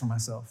that praise for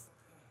myself.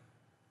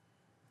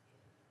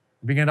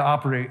 Begin to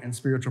operate in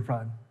spiritual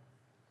pride.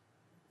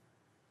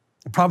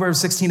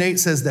 Proverbs 16:8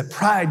 says that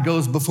pride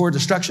goes before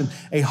destruction,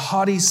 a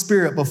haughty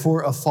spirit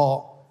before a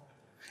fall.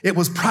 It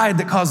was pride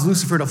that caused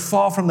Lucifer to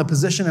fall from the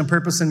position and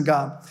purpose in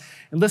God.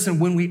 And listen,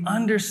 when we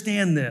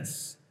understand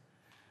this,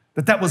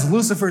 that was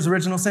Lucifer's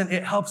original sin,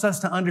 it helps us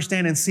to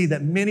understand and see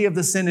that many of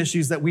the sin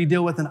issues that we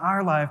deal with in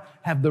our life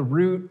have the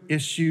root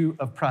issue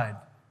of pride.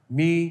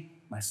 Me,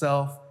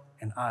 myself,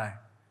 and I.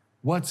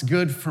 What's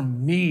good for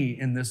me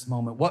in this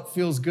moment? What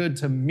feels good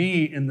to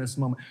me in this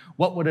moment?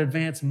 What would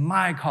advance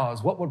my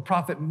cause? What would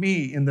profit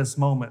me in this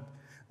moment?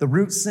 The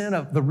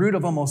root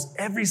of almost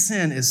every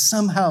sin is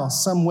somehow,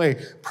 some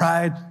way,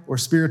 pride or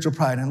spiritual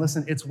pride. And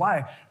listen, it's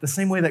why. The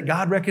same way that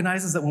God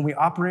recognizes that when we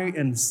operate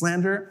in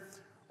slander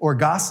or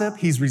gossip,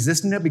 he's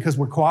resisting it because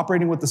we're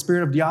cooperating with the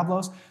spirit of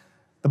Diablos.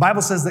 The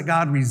Bible says that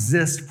God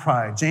resists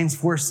pride. James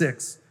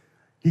 4:6.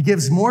 He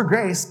gives more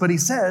grace, but he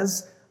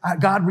says,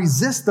 God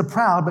resists the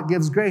proud, but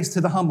gives grace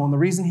to the humble. And the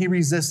reason he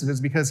resists it is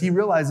because he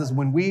realizes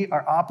when we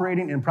are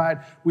operating in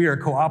pride, we are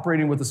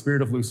cooperating with the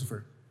spirit of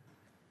Lucifer.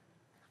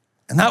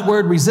 And that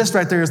word resist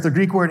right there is the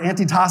Greek word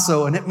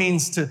antitasso, and it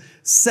means to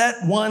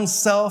set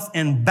oneself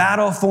in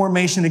battle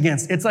formation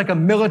against. It's like a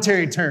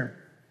military term.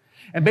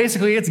 And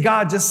basically, it's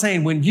God just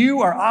saying, when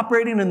you are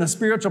operating in the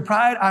spiritual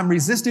pride, I'm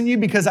resisting you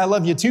because I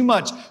love you too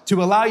much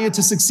to allow you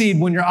to succeed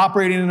when you're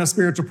operating in a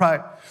spiritual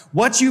pride.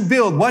 What you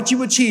build, what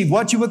you achieve,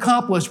 what you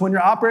accomplish when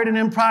you're operating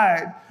in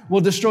pride will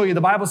destroy you.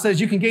 The Bible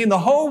says you can gain the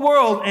whole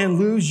world and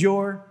lose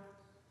your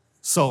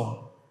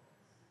soul.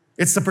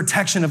 It's the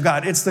protection of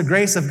God. It's the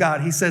grace of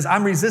God. He says,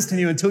 I'm resisting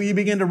you until you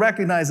begin to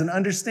recognize and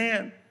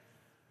understand.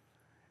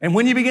 And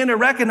when you begin to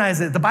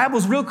recognize it, the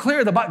Bible's real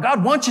clear.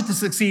 God wants you to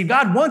succeed.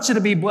 God wants you to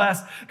be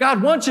blessed.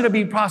 God wants you to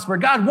be prosperous.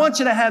 God wants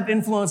you to have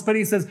influence. But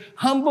he says,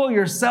 humble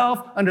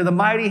yourself under the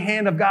mighty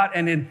hand of God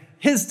and in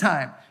his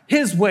time,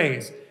 his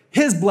ways,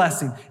 his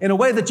blessing, in a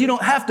way that you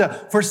don't have to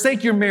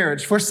forsake your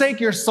marriage,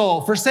 forsake your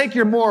soul, forsake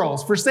your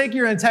morals, forsake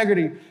your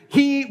integrity.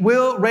 He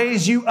will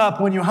raise you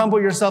up when you humble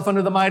yourself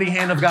under the mighty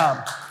hand of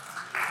God.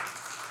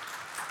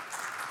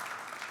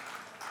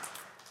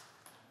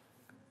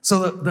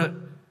 So the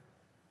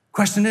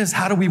question is,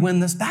 how do we win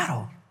this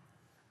battle?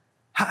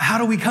 How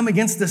do we come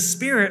against the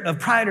spirit of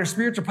pride or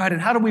spiritual pride?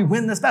 And how do we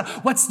win this battle?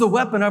 What's the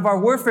weapon of our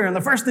warfare? And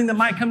the first thing that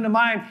might come to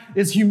mind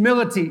is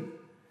humility.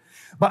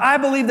 But I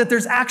believe that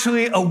there's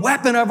actually a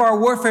weapon of our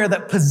warfare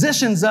that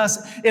positions us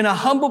in a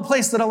humble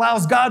place that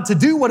allows God to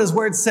do what his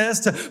word says,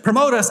 to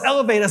promote us,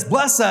 elevate us,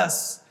 bless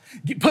us,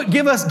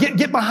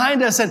 get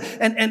behind us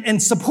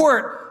and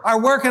support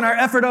our work and our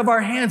effort of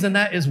our hands, and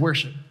that is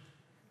worship.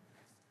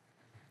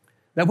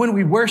 That when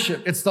we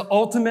worship, it's the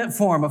ultimate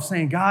form of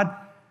saying, God,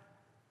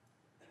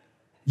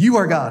 you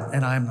are God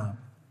and I am not.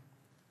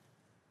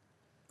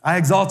 I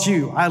exalt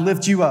you. I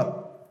lift you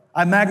up.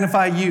 I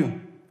magnify you.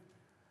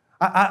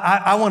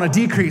 I want to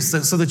decrease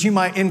so that you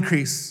might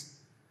increase.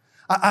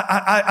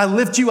 I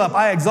lift you up.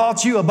 I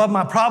exalt you above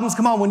my problems.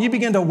 Come on, when you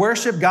begin to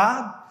worship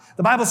God,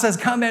 the Bible says,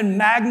 come and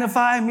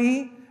magnify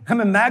me. Come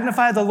and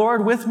magnify the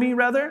Lord with me,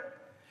 rather.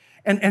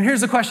 And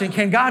here's the question.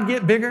 Can God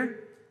get bigger?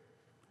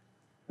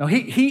 No,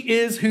 he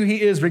is who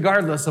he is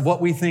regardless of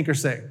what we think or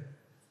say.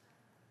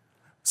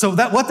 So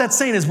what that's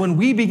saying is when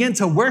we begin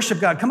to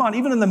worship God, come on,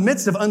 even in the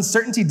midst of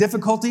uncertainty,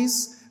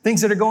 difficulties, things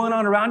that are going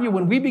on around you,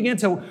 when we begin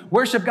to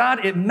worship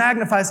God, it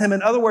magnifies him.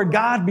 In other words,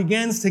 God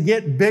begins to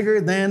get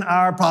bigger than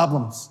our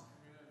problems.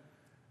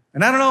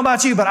 And I don't know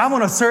about you, but I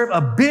want to serve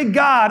a big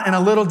God and a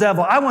little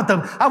devil. I want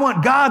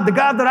God, the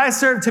God that I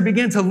serve, to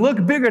begin to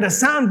look bigger, to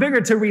sound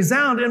bigger, to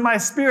resound in my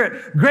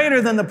spirit,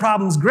 greater than the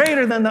problems,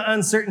 greater than the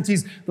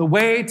uncertainties. The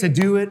way to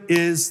do it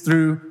is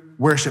through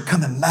worship.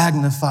 Come and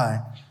magnify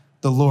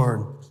the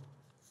Lord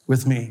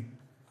with me.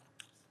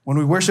 When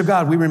we worship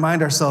God, we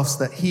remind ourselves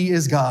that he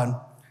is God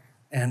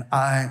and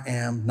I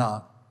am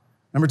not.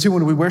 Number two,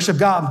 when we worship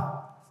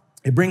God,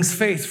 it brings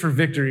faith for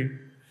victory.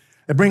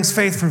 It brings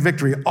faith for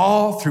victory.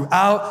 All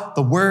throughout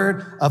the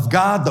word of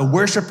God, the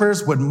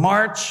worshipers would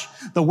march,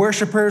 the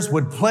worshipers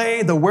would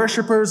play, the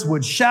worshipers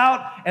would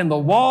shout, and the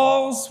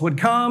walls would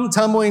come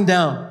tumbling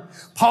down.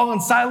 Paul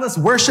and Silas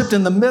worshiped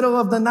in the middle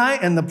of the night,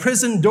 and the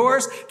prison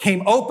doors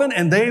came open,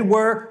 and they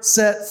were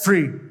set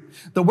free.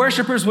 The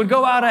worshipers would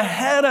go out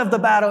ahead of the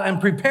battle and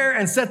prepare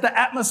and set the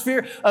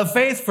atmosphere of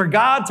faith for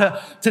God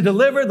to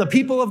deliver the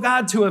people of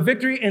God to a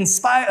victory in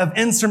spite of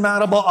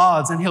insurmountable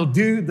odds. And he'll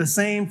do the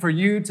same for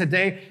you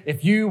today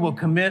if you will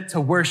commit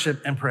to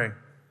worship and pray.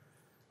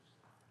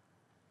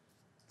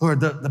 Lord,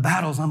 the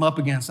battles I'm up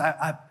against,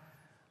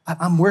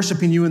 I'm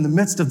worshiping you in the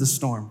midst of the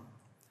storm.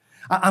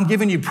 I'm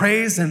giving you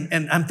praise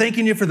and I'm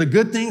thanking you for the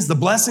good things, the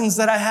blessings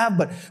that I have.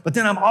 But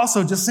then I'm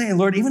also just saying,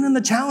 Lord, even in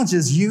the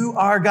challenges, you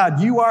are God,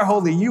 you are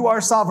holy, you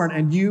are sovereign,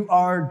 and you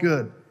are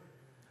good.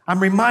 I'm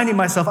reminding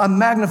myself, I'm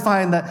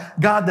magnifying that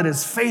God that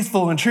is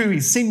faithful and true.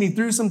 He's seen me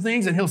through some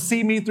things and he'll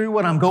see me through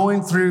what I'm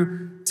going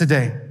through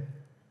today.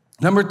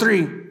 Number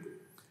three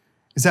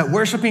is that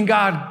worshiping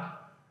God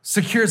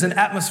secures an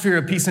atmosphere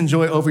of peace and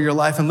joy over your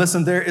life. And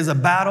listen, there is a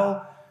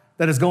battle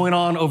that is going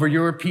on over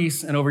your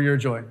peace and over your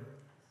joy.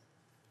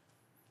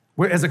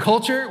 As a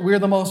culture, we're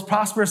the most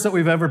prosperous that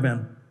we've ever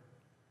been.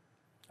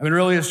 I mean,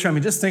 really, it's true. I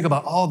mean, just think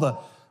about all the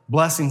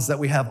blessings that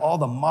we have, all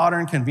the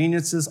modern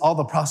conveniences, all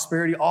the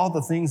prosperity, all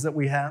the things that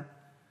we have.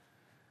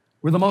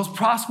 We're the most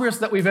prosperous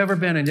that we've ever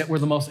been, and yet we're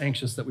the most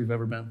anxious that we've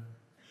ever been.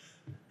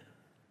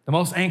 The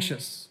most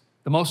anxious,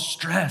 the most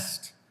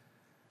stressed,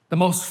 the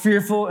most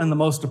fearful, and the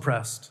most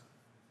depressed.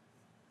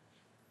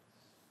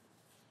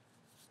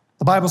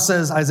 The Bible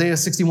says, Isaiah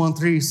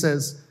 61:3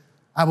 says,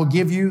 I will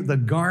give you the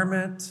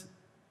garment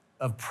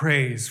of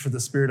praise for the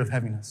spirit of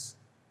heaviness.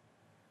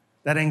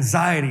 That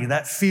anxiety,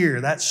 that fear,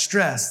 that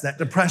stress, that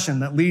depression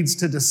that leads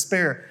to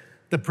despair.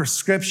 The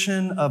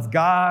prescription of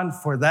God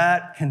for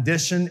that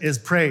condition is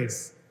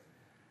praise.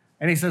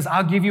 And he says,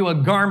 I'll give you a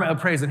garment of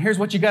praise. And here's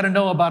what you got to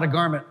know about a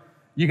garment.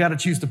 You got to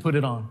choose to put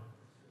it on.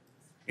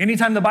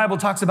 Anytime the Bible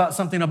talks about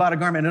something about a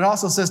garment, it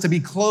also says to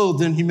be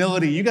clothed in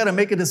humility. You got to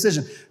make a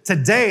decision.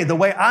 Today, the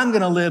way I'm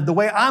going to live, the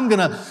way I'm going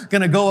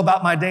to go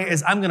about my day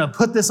is I'm going to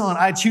put this on.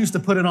 I choose to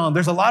put it on.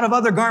 There's a lot of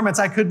other garments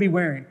I could be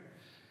wearing.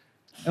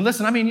 And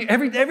listen, I mean,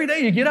 every day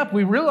you get up,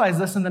 we realize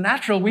this in the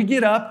natural. We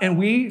get up and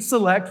we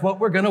select what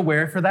we're going to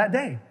wear for that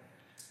day.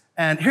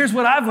 And here's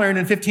what I've learned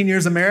in 15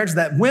 years of marriage,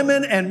 that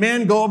women and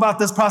men go about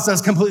this process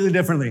completely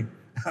differently.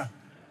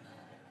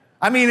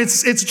 I mean,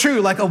 it's true.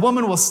 Like a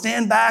woman will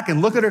stand back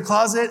and look at her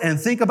closet and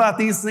think about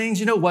these things.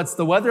 You know, what's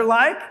the weather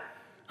like?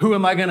 Who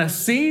am I going to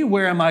see?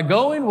 Where am I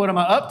going? What am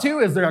I up to?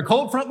 Is there a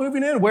cold front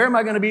moving in? Where am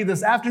I going to be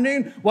this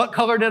afternoon? What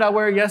color did I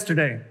wear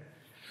yesterday?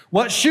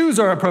 What shoes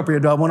are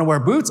appropriate? Do I want to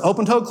wear boots,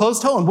 open toe,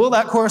 closed toe? And will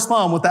that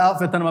correspond with the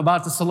outfit that I'm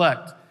about to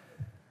select?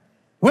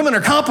 Women are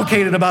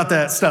complicated about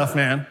that stuff,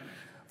 man.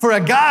 For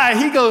a guy,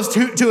 he goes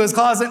to his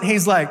closet and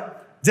he's like,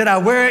 did I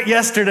wear it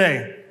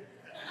yesterday?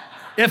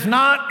 If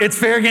not, it's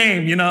fair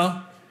game, you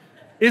know.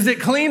 Is it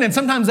clean? And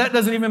sometimes that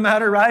doesn't even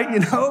matter, right? You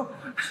know,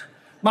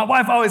 my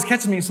wife always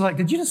catches me. She's like,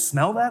 did you just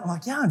smell that? I'm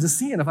like, yeah, I'm just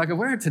seeing if I could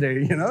wear it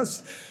today, you know.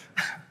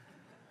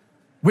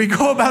 We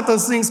go about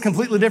those things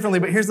completely differently.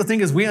 But here's the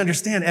thing is we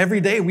understand every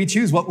day we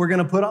choose what we're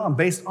going to put on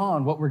based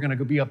on what we're going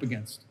to be up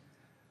against.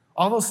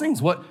 All those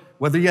things,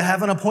 whether you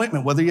have an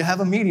appointment, whether you have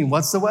a meeting,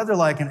 what's the weather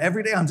like? And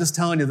every day I'm just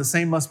telling you the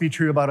same must be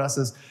true about us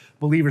as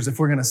believers. If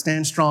we're going to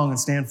stand strong and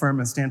stand firm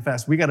and stand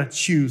fast, we got to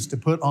choose to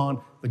put on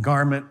the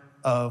garment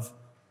of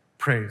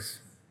praise.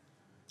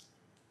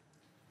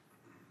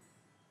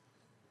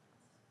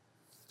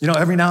 You know,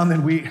 every now and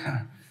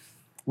then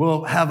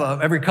we'll have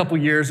every couple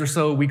years or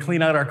so, we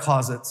clean out our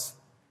closets.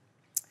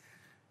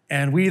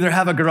 And we either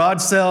have a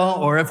garage sale,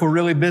 or if we're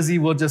really busy,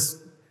 we'll just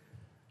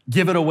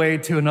give it away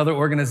to another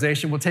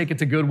organization. We'll take it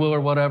to Goodwill or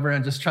whatever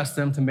and just trust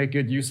them to make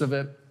good use of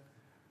it.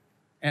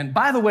 And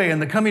by the way, in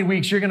the coming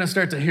weeks, you're going to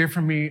start to hear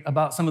from me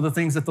about some of the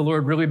things that the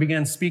Lord really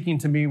began speaking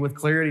to me with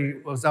clarity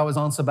as I was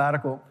on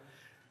sabbatical.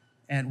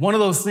 And one of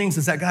those things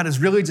is that God is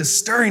really just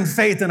stirring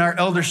faith in our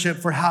eldership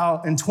for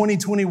how in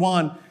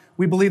 2021,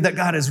 we believe that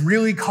God is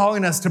really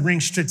calling us to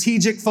bring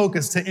strategic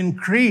focus to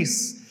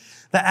increase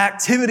the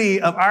activity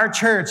of our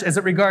church as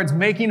it regards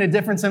making a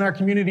difference in our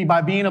community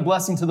by being a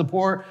blessing to the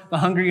poor, the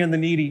hungry, and the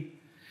needy.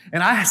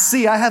 And I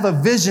have a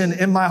vision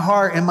in my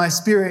heart, in my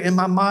spirit, in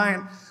my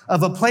mind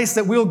of a place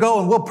that we'll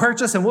go and we'll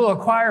purchase and we'll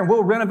acquire and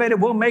we'll renovate it,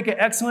 we'll make it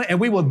excellent, and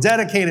we will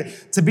dedicate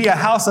it to be a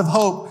house of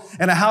hope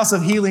and a house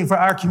of healing for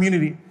our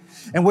community.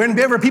 And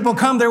whenever people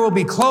come, there will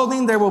be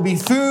clothing, there will be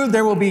food,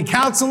 there will be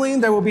counseling,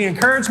 there will be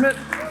encouragement.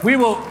 We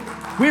will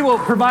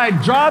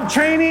provide job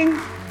training.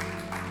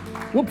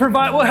 We'll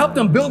help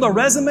them build a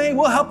resume.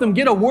 We'll help them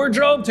get a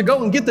wardrobe to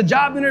go and get the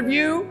job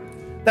interview.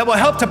 that will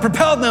help to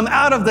propel them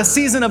out of the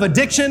season of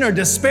addiction or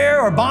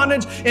despair or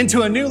bondage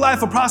into a new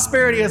life of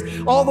prosperity, as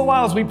all the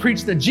while as we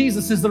preach that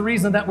Jesus is the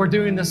reason that we're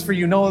doing this for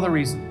you, no other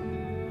reason.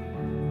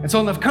 And so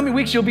in the coming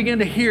weeks, you'll begin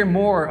to hear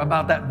more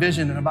about that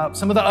vision and about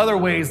some of the other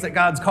ways that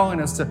God's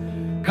calling us to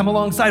come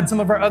alongside some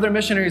of our other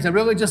missionaries and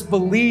really just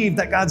believe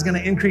that God's going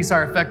to increase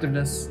our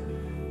effectiveness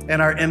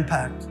and our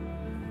impact.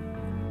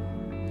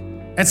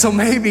 And so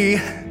maybe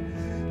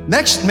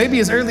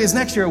as early as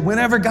next year,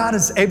 whenever God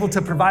is able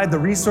to provide the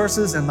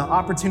resources and the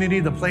opportunity,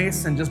 the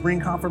place, and just bring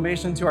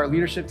confirmation to our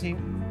leadership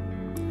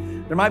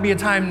team, there might be a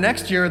time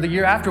next year or the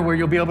year after where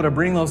you'll be able to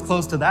bring those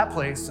close to that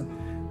place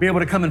and be able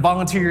to come and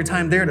volunteer your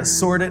time there to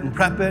sort it and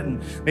prep it,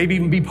 and maybe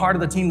even be part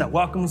of the team that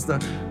welcomes the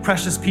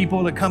precious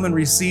people to come and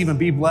receive and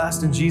be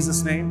blessed in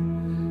Jesus'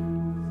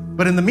 name.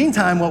 But in the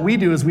meantime, what we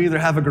do is we either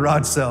have a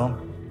garage sale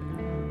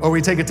or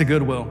we take it to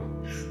Goodwill.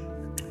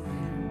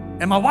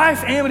 And my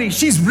wife, Amity,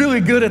 she's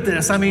really good at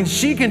this. I mean,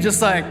 she can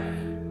just like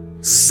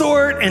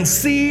sort and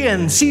see,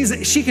 and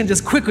she can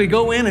just quickly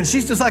go in, and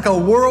she's just like a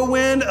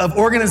whirlwind of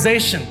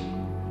organization.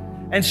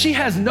 And she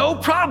has no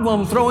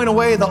problem throwing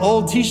away the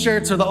old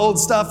t-shirts or the old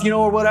stuff,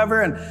 or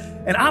whatever.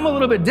 And I'm a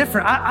little bit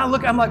different.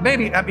 I'm like,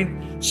 baby, I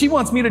mean, she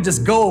wants me to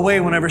just go away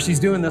whenever she's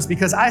doing this,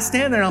 because I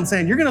stand there and I'm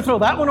saying, you're gonna throw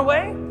that one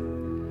away?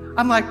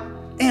 I'm like,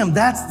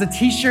 that's the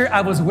t-shirt I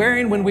was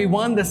wearing when we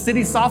won the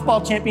city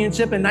softball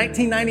championship in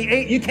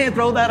 1998. You can't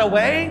throw that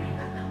away?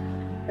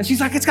 And she's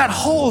like, it's got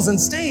holes and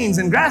stains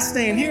and grass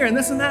stain here and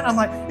this and that. I'm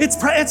like,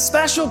 it's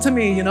special to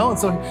me, And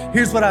so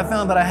here's what I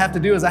found that I have to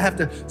do is I have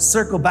to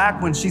circle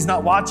back when she's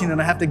not watching,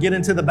 and I have to get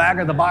into the bag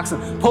or the box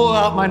and pull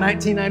out my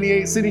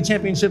 1998 city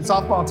championship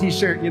softball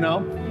t-shirt,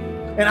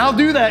 And I'll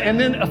do that. And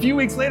then a few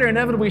weeks later,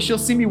 inevitably, she'll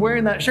see me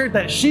wearing that shirt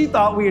that she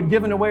thought we had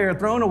given away or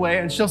thrown away.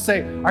 And she'll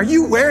say, are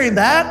you wearing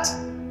that?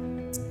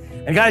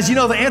 And guys, the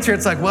answer.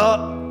 It's like,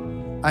 well,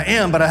 I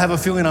am, but I have a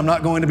feeling I'm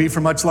not going to be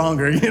for much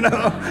longer,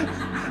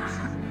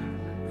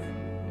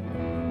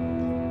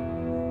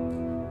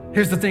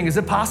 Here's the thing. Is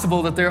it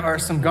possible that there are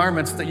some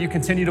garments that you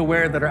continue to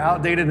wear that are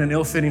outdated and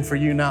ill-fitting for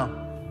you now?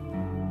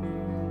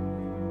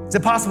 Is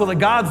it possible that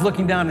God's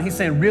looking down and he's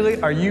saying,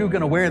 really, are you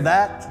going to wear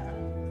that?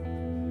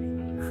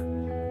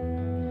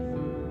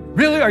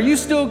 Really, are you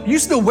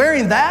still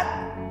wearing that?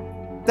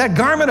 That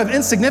garment of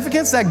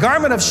insignificance, that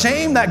garment of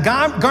shame, that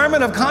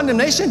garment of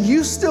condemnation,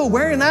 you still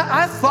wearing that?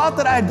 I thought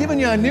that I had given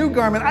you a new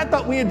garment. I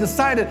thought we had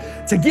decided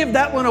to give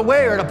that one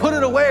away or to put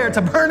it away or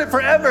to burn it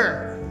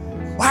forever.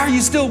 Why are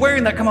you still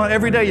wearing that? Come on,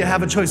 every day you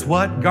have a choice.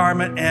 What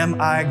garment am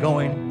I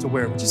going to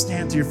wear? Would you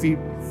stand to your feet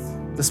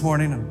this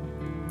morning?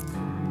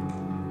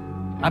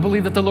 I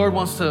believe that the Lord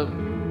wants to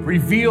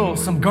reveal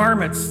some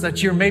garments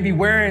that you're maybe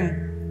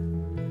wearing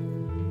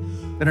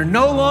that are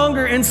no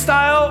longer in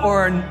style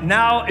or are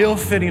now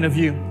ill-fitting of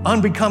you,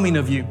 unbecoming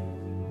of you.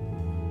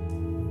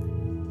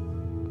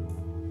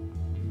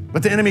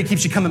 But the enemy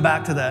keeps you coming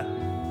back to that.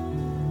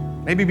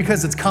 Maybe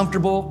because it's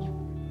comfortable,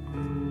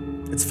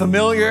 it's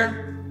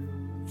familiar.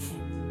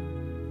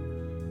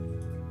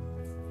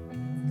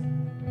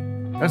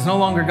 That's no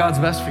longer God's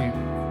best for you.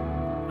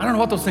 I don't know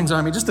what those things are.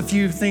 I mean, just a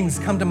few things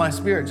come to my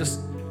spirit.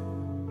 Just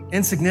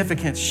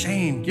insignificance,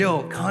 shame,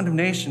 guilt,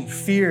 condemnation,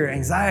 fear,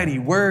 anxiety,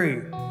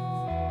 worry,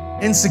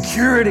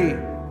 insecurity.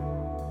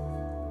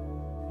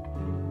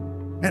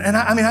 And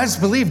I just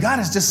believe God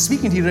is just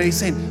speaking to you today. He's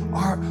saying,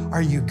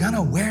 are you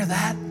gonna wear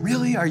that?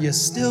 Really? Are you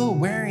still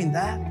wearing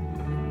that?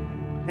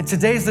 And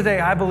today's the day,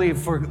 I believe,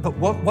 for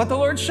what the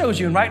Lord shows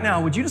you. And right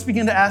now, would you just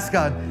begin to ask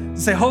God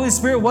to say, Holy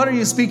Spirit, what are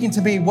you speaking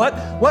to me?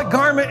 What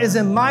garment is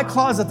in my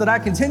closet that I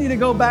continue to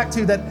go back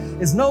to that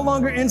is no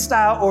longer in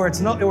style or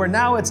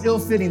now it's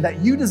ill-fitting, that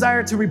you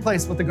desire to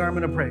replace with the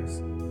garment of praise?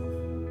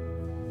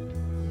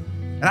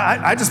 And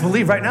I just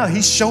believe right now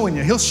he's showing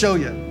you. He'll show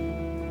you.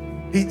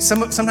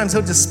 Sometimes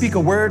he'll just speak a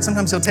word.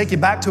 Sometimes he'll take you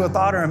back to a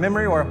thought or a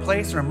memory or a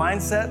place or a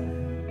mindset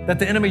that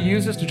the enemy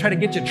uses to try to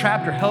get you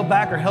trapped or held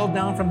back or held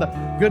down from the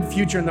good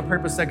future and the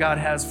purpose that God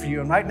has for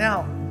you. And right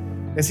now,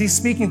 as he's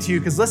speaking to you,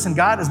 because listen,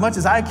 God, as much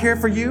as I care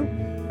for you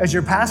as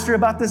your pastor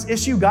about this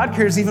issue, God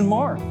cares even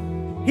more.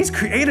 He's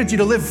created you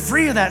to live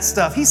free of that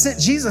stuff. He sent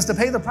Jesus to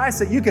pay the price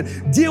that you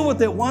could deal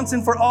with it once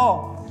and for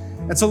all.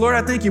 And so, Lord,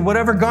 I thank you,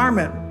 whatever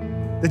garment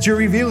that you're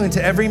revealing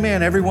to every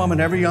man, every woman,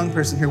 every young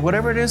person here,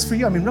 whatever it is for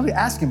you, really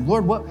ask him,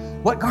 Lord,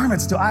 what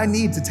garments do I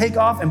need to take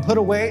off and put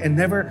away and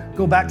never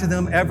go back to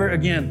them ever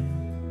again?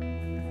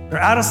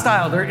 They're out of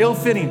style, they're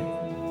ill-fitting.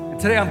 And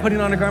today I'm putting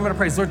on a garment of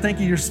praise. Lord, thank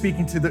you, you're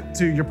speaking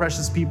to your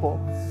precious people.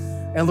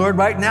 And Lord,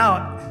 right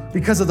now,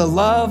 because of the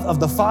love of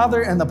the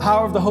Father and the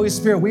power of the Holy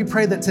Spirit, we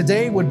pray that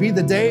today would be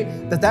the day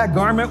that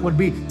garment would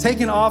be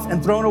taken off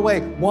and thrown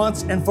away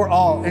once and for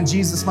all in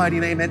Jesus' mighty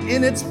name. And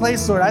in its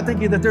place, Lord, I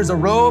thank you that there's a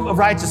robe of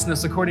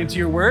righteousness according to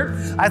your word.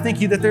 I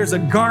thank you that there's a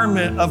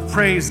garment of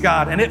praise,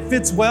 God, and it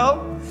fits well,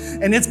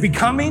 and it's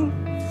becoming,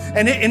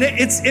 and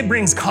it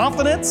brings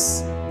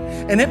confidence,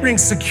 and it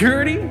brings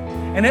security,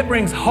 and it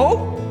brings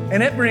hope,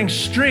 and it brings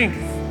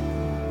strength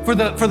for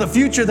the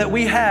future that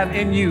we have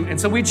in you. And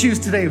so we choose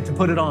today to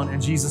put it on in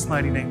Jesus'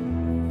 mighty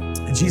name.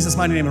 In Jesus'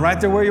 mighty name. And right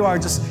there where you are,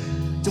 just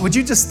Would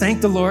you just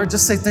thank the Lord?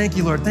 Just say, thank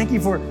you, Lord. Thank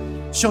you for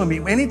showing me.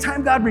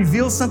 Anytime God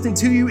reveals something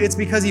to you, it's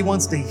because he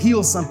wants to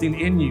heal something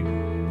in you.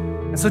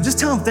 And so just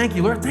tell him, thank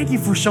you, Lord. Thank you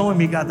for showing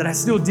me, God, that I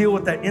still deal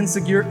with that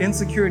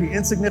insecurity,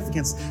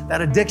 insignificance,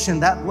 that addiction,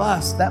 that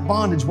lust, that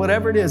bondage,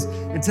 whatever it is.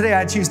 And today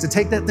I choose to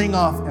take that thing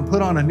off and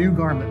put on a new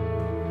garment,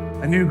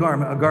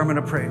 a garment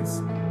of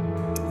praise.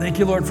 Thank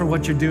you, Lord, for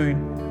what you're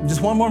doing.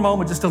 Just one more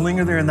moment just to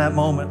linger there in that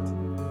moment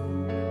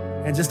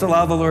and just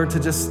allow the Lord to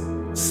just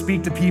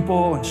speak to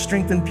people and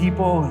strengthen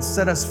people and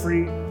set us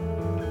free.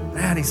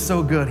 Man, he's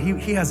so good.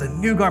 He has a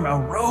new garment, a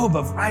robe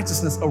of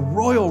righteousness, a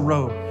royal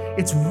robe.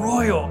 It's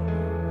royal.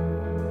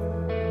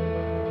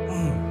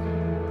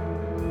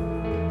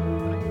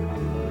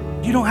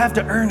 You don't have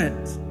to earn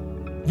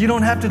it. You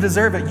don't have to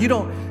deserve it. You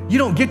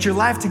don't get your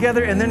life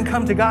together and then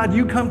come to God.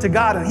 You come to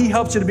God and he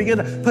helps you to begin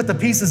to put the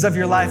pieces of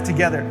your life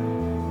together.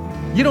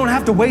 You don't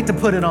have to wait to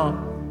put it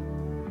on.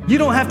 You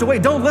don't have to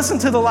wait. Don't listen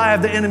to the lie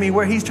of the enemy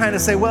where he's trying to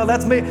say, well,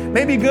 that's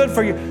maybe good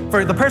for you,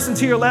 for the person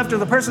to your left or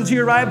the person to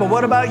your right, but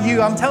what about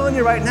you? I'm telling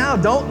you right now,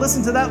 don't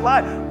listen to that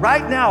lie.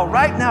 Right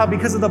now,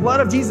 because of the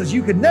blood of Jesus,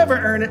 you could never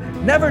earn it,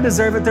 never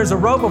deserve it. There's a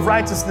robe of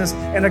righteousness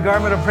and a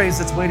garment of praise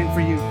that's waiting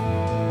for you.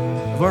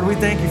 Lord, we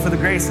thank you for the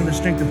grace and the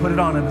strength to put it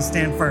on and to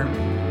stand firm.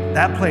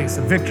 That place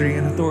of victory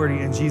and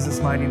authority in Jesus'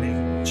 mighty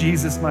name.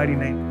 Jesus' mighty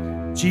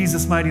name.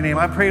 Jesus' mighty name.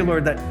 I pray,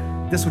 Lord, that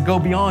this would go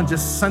beyond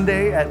just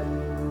Sunday at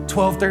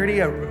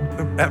 12:30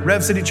 at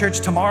Rev City Church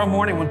tomorrow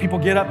morning when people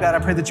get up. God, I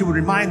pray that you would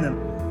remind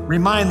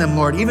them,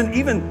 Lord,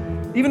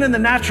 even in the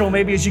natural,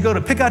 maybe as you go to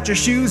pick out your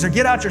shoes or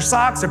get out your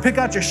socks or pick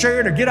out your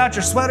shirt or get out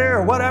your sweater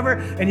or whatever,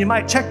 and you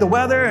might check the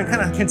weather and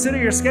kind of consider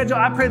your schedule.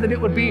 I pray that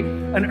it would be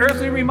an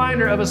earthly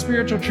reminder of a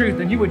spiritual truth,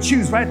 and you would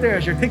choose right there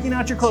as you're picking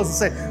out your clothes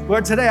and say,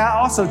 Lord, today I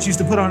also choose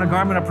to put on a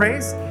garment of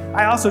praise.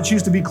 I also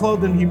choose to be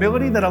clothed in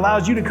humility that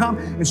allows you to come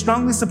and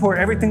strongly support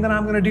everything that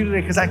I'm going to do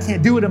today because I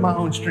can't do it in my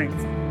own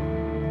strength.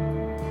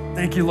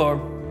 Thank you, Lord.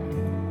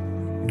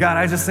 God,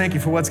 I just thank you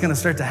for what's going to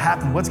start to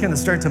happen, what's going to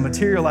start to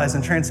materialize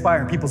and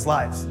transpire in people's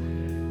lives.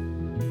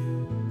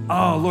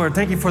 Oh, Lord,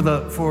 thank you for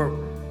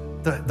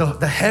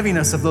the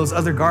heaviness of those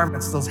other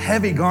garments, those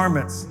heavy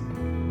garments.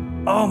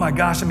 Oh my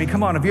gosh, I mean,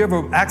 come on. Have you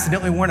ever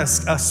accidentally worn a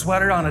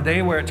sweater on a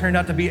day where it turned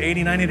out to be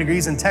 80, 90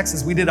 degrees in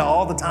Texas? We did it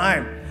all the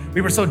time. We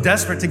were so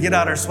desperate to get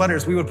out our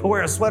sweaters. We would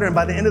wear a sweater, and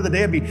by the end of the day,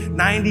 it'd be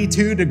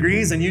 92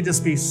 degrees, and you'd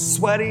just be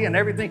sweaty and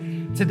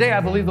everything. Today,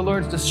 I believe the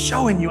Lord's just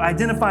showing you,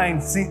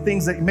 identifying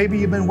things that maybe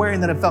you've been wearing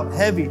that have felt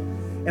heavy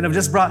and have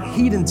just brought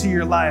heat into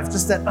your life,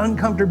 just that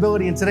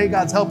uncomfortability. And today,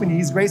 God's helping you.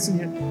 He's gracing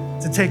you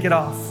to take it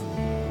off.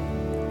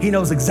 He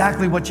knows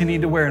exactly what you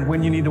need to wear and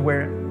when you need to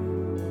wear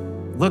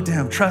it. Look to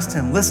him, trust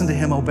him, listen to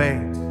him, obey.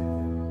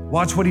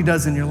 Watch what he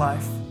does in your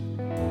life.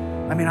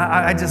 I mean,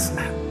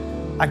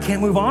 I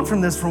can't move on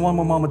from this for one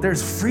more moment.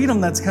 There's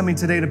freedom that's coming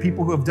today to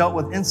people who have dealt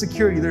with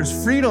insecurity.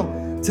 There's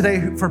freedom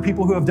today for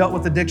people who have dealt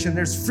with addiction.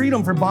 There's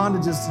freedom for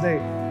bondages today.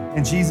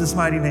 In Jesus'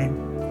 mighty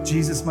name,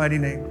 Jesus' mighty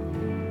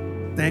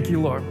name. Thank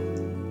you, Lord.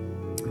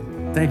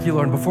 Thank you,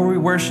 Lord. And before we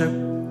worship,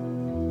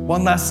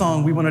 one last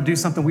song, we want to do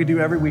something we do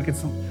every week.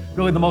 It's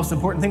really the most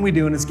important thing we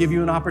do, and it's give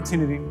you an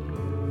opportunity.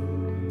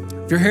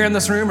 If you're here in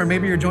this room, or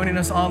maybe you're joining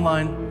us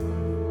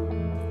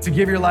online, to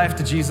give your life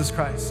to Jesus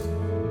Christ,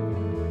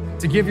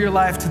 to give your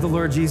life to the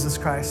Lord Jesus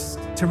Christ,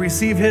 to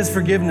receive his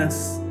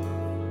forgiveness.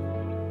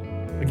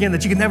 Again,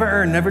 that you can never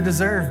earn, never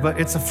deserve, but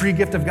it's a free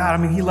gift of God. I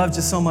mean, he loved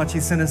you so much, he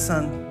sent his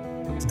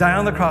son to die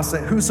on the cross,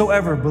 that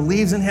whosoever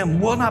believes in him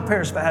will not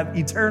perish, but have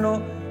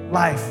eternal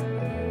life.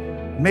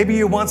 Maybe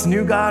you once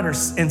knew God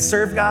and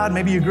served God.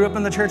 Maybe you grew up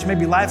in the church.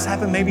 Maybe life's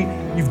happened. Maybe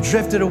you've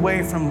drifted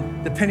away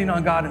from depending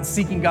on God and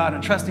seeking God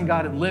and trusting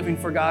God and living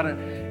for God.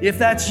 And if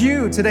that's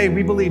you today,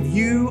 we believe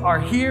you are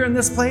here in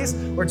this place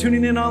or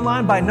tuning in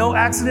online by no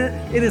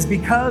accident. It is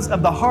because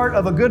of the heart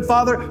of a good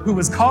Father who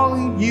is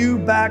calling you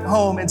back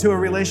home into a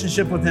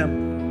relationship with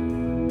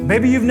him.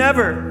 Maybe you've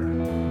never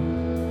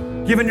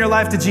given your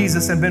life to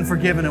Jesus and been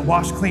forgiven and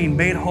washed clean,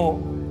 made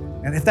whole.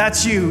 And if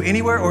that's you,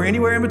 anywhere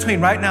in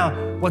between right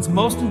now, what's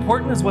most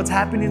important is what's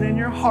happening in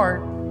your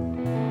heart.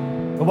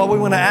 But what we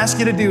want to ask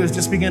you to do is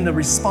just begin to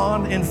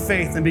respond in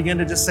faith and begin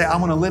to just say, I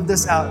want to live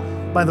this out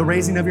by the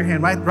raising of your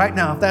hand. Right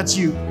now, if that's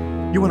you,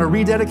 you want to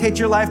rededicate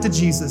your life to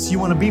Jesus. You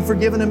want to be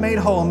forgiven and made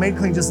whole and made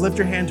clean. Just lift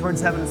your hand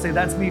towards heaven and say,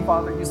 that's me,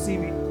 Father. You see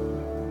me.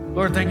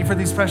 Lord, thank you for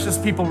these precious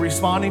people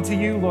responding to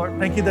you. Lord,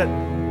 thank you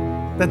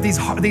that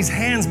these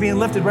hands being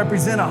lifted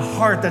represent a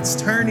heart that's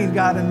turning,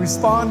 God, and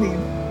responding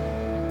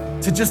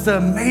to just the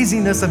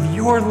amazingness of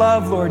your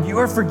love, Lord,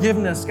 your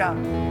forgiveness, God.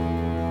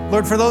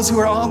 Lord, for those who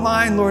are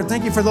online, Lord,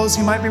 thank you for those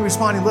who might be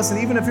responding. Listen,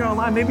 even if you're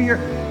online, maybe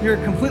you're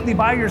completely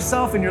by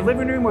yourself in your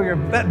living room or your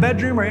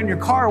bedroom or in your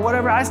car or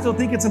whatever, I still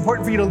think it's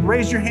important for you to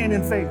raise your hand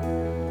in faith.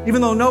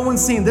 Even though no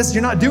one's seen this,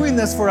 you're not doing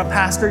this for a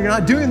pastor, you're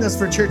not doing this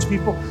for church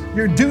people,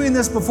 you're doing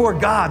this before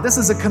God. This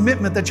is a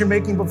commitment that you're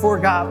making before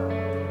God.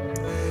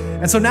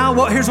 And so now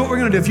here's what we're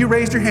gonna do. If you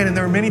raised your hand, and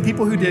there were many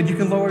people who did, you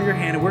can lower your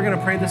hand, and we're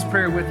gonna pray this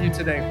prayer with you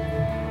today.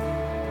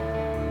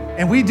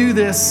 And we do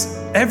this,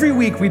 every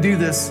week we do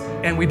this,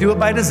 and we do it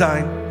by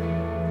design.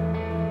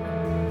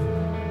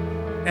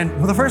 And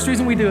well, the first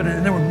reason we do it,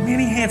 and there were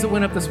many hands that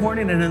went up this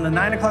morning, and in the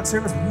 9 o'clock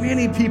service,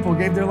 many people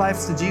gave their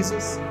lives to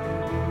Jesus.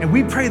 And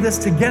we pray this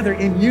together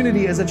in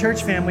unity as a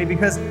church family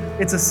because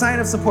it's a sign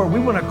of support. We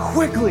want to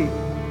quickly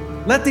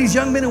let these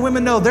young men and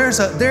women know there is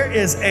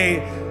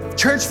a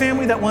church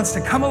family that wants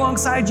to come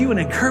alongside you and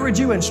encourage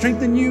you and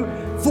strengthen you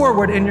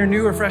forward in your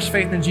new or fresh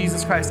faith in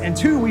Jesus Christ. And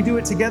two, we do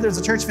it together as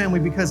a church family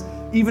because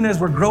even as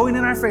we're growing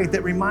in our faith,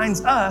 it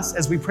reminds us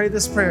as we pray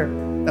this prayer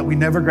that we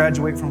never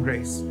graduate from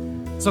grace.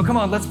 So come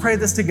on, let's pray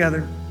this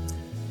together.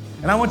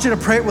 And I want you to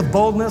pray it with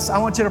boldness. I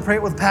want you to pray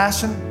it with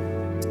passion.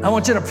 I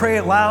want you to pray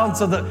it loud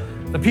so that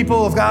the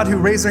people of God who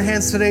raise their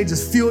hands today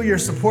just feel your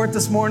support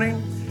this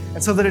morning,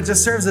 and so that it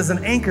just serves as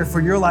an anchor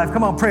for your life.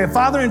 Come on, pray it.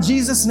 Father, in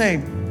Jesus'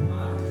 name,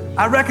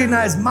 I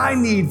recognize my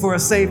need for a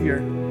Savior.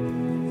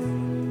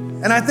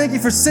 And I thank you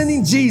for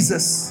sending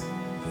Jesus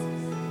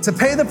to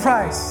pay the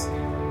price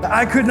that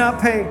I could not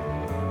pay,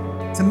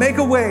 to make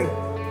a way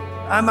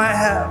I might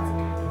have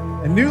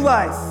a new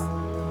life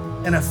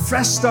and a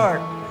fresh start.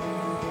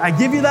 I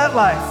give you that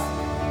life.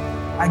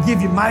 I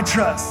give you my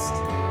trust.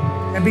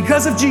 And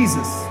because of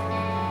Jesus,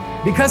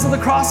 because of the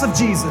cross of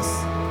Jesus,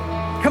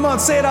 come on,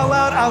 say it out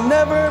loud. I'll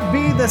never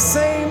be the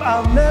same.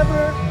 I'll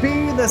never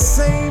be the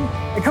same.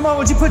 And come on,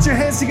 would you put your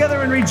hands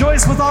together and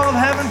rejoice with all of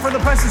heaven for the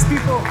precious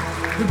people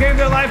who gave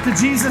their life to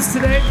Jesus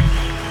today?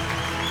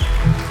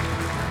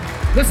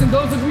 Listen,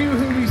 those of you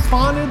who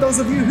responded,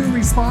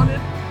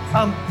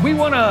 we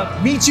want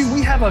to meet you.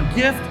 We have a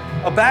gift,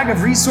 a bag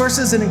of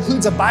resources. It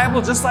includes a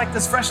Bible just like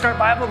this Fresh Start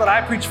Bible that I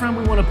preach from.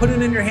 We want to put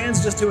it in your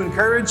hands just to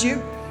encourage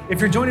you. If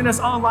you're joining us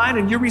online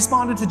and you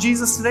responded to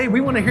Jesus today, we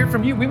want to hear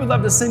from you. We would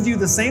love to send you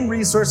the same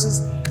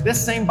resources,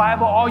 this same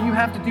Bible. All you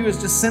have to do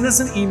is just send us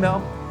an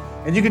email,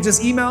 and you can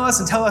just email us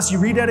and tell us you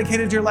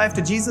rededicated your life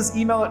to Jesus.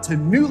 Email it to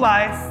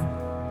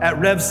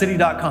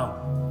newlife@revcity.com.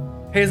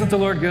 Hey, isn't the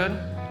Lord good?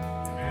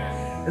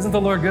 Isn't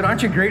the Lord good?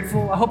 Aren't you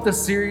grateful? I hope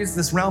this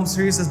Realm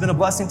series has been a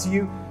blessing to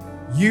you.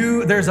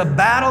 There's a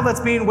battle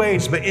that's being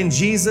waged, but in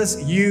Jesus,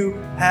 you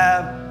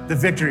have the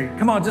victory.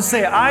 Come on, just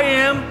say it. I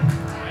am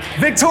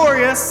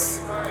victorious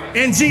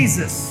in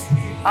Jesus.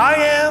 I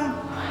am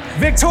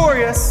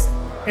victorious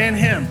in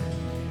Him.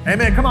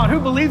 Amen. Come on, who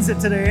believes it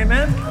today?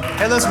 Amen.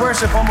 Hey, let's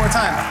worship one more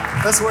time.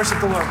 Let's worship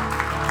the Lord.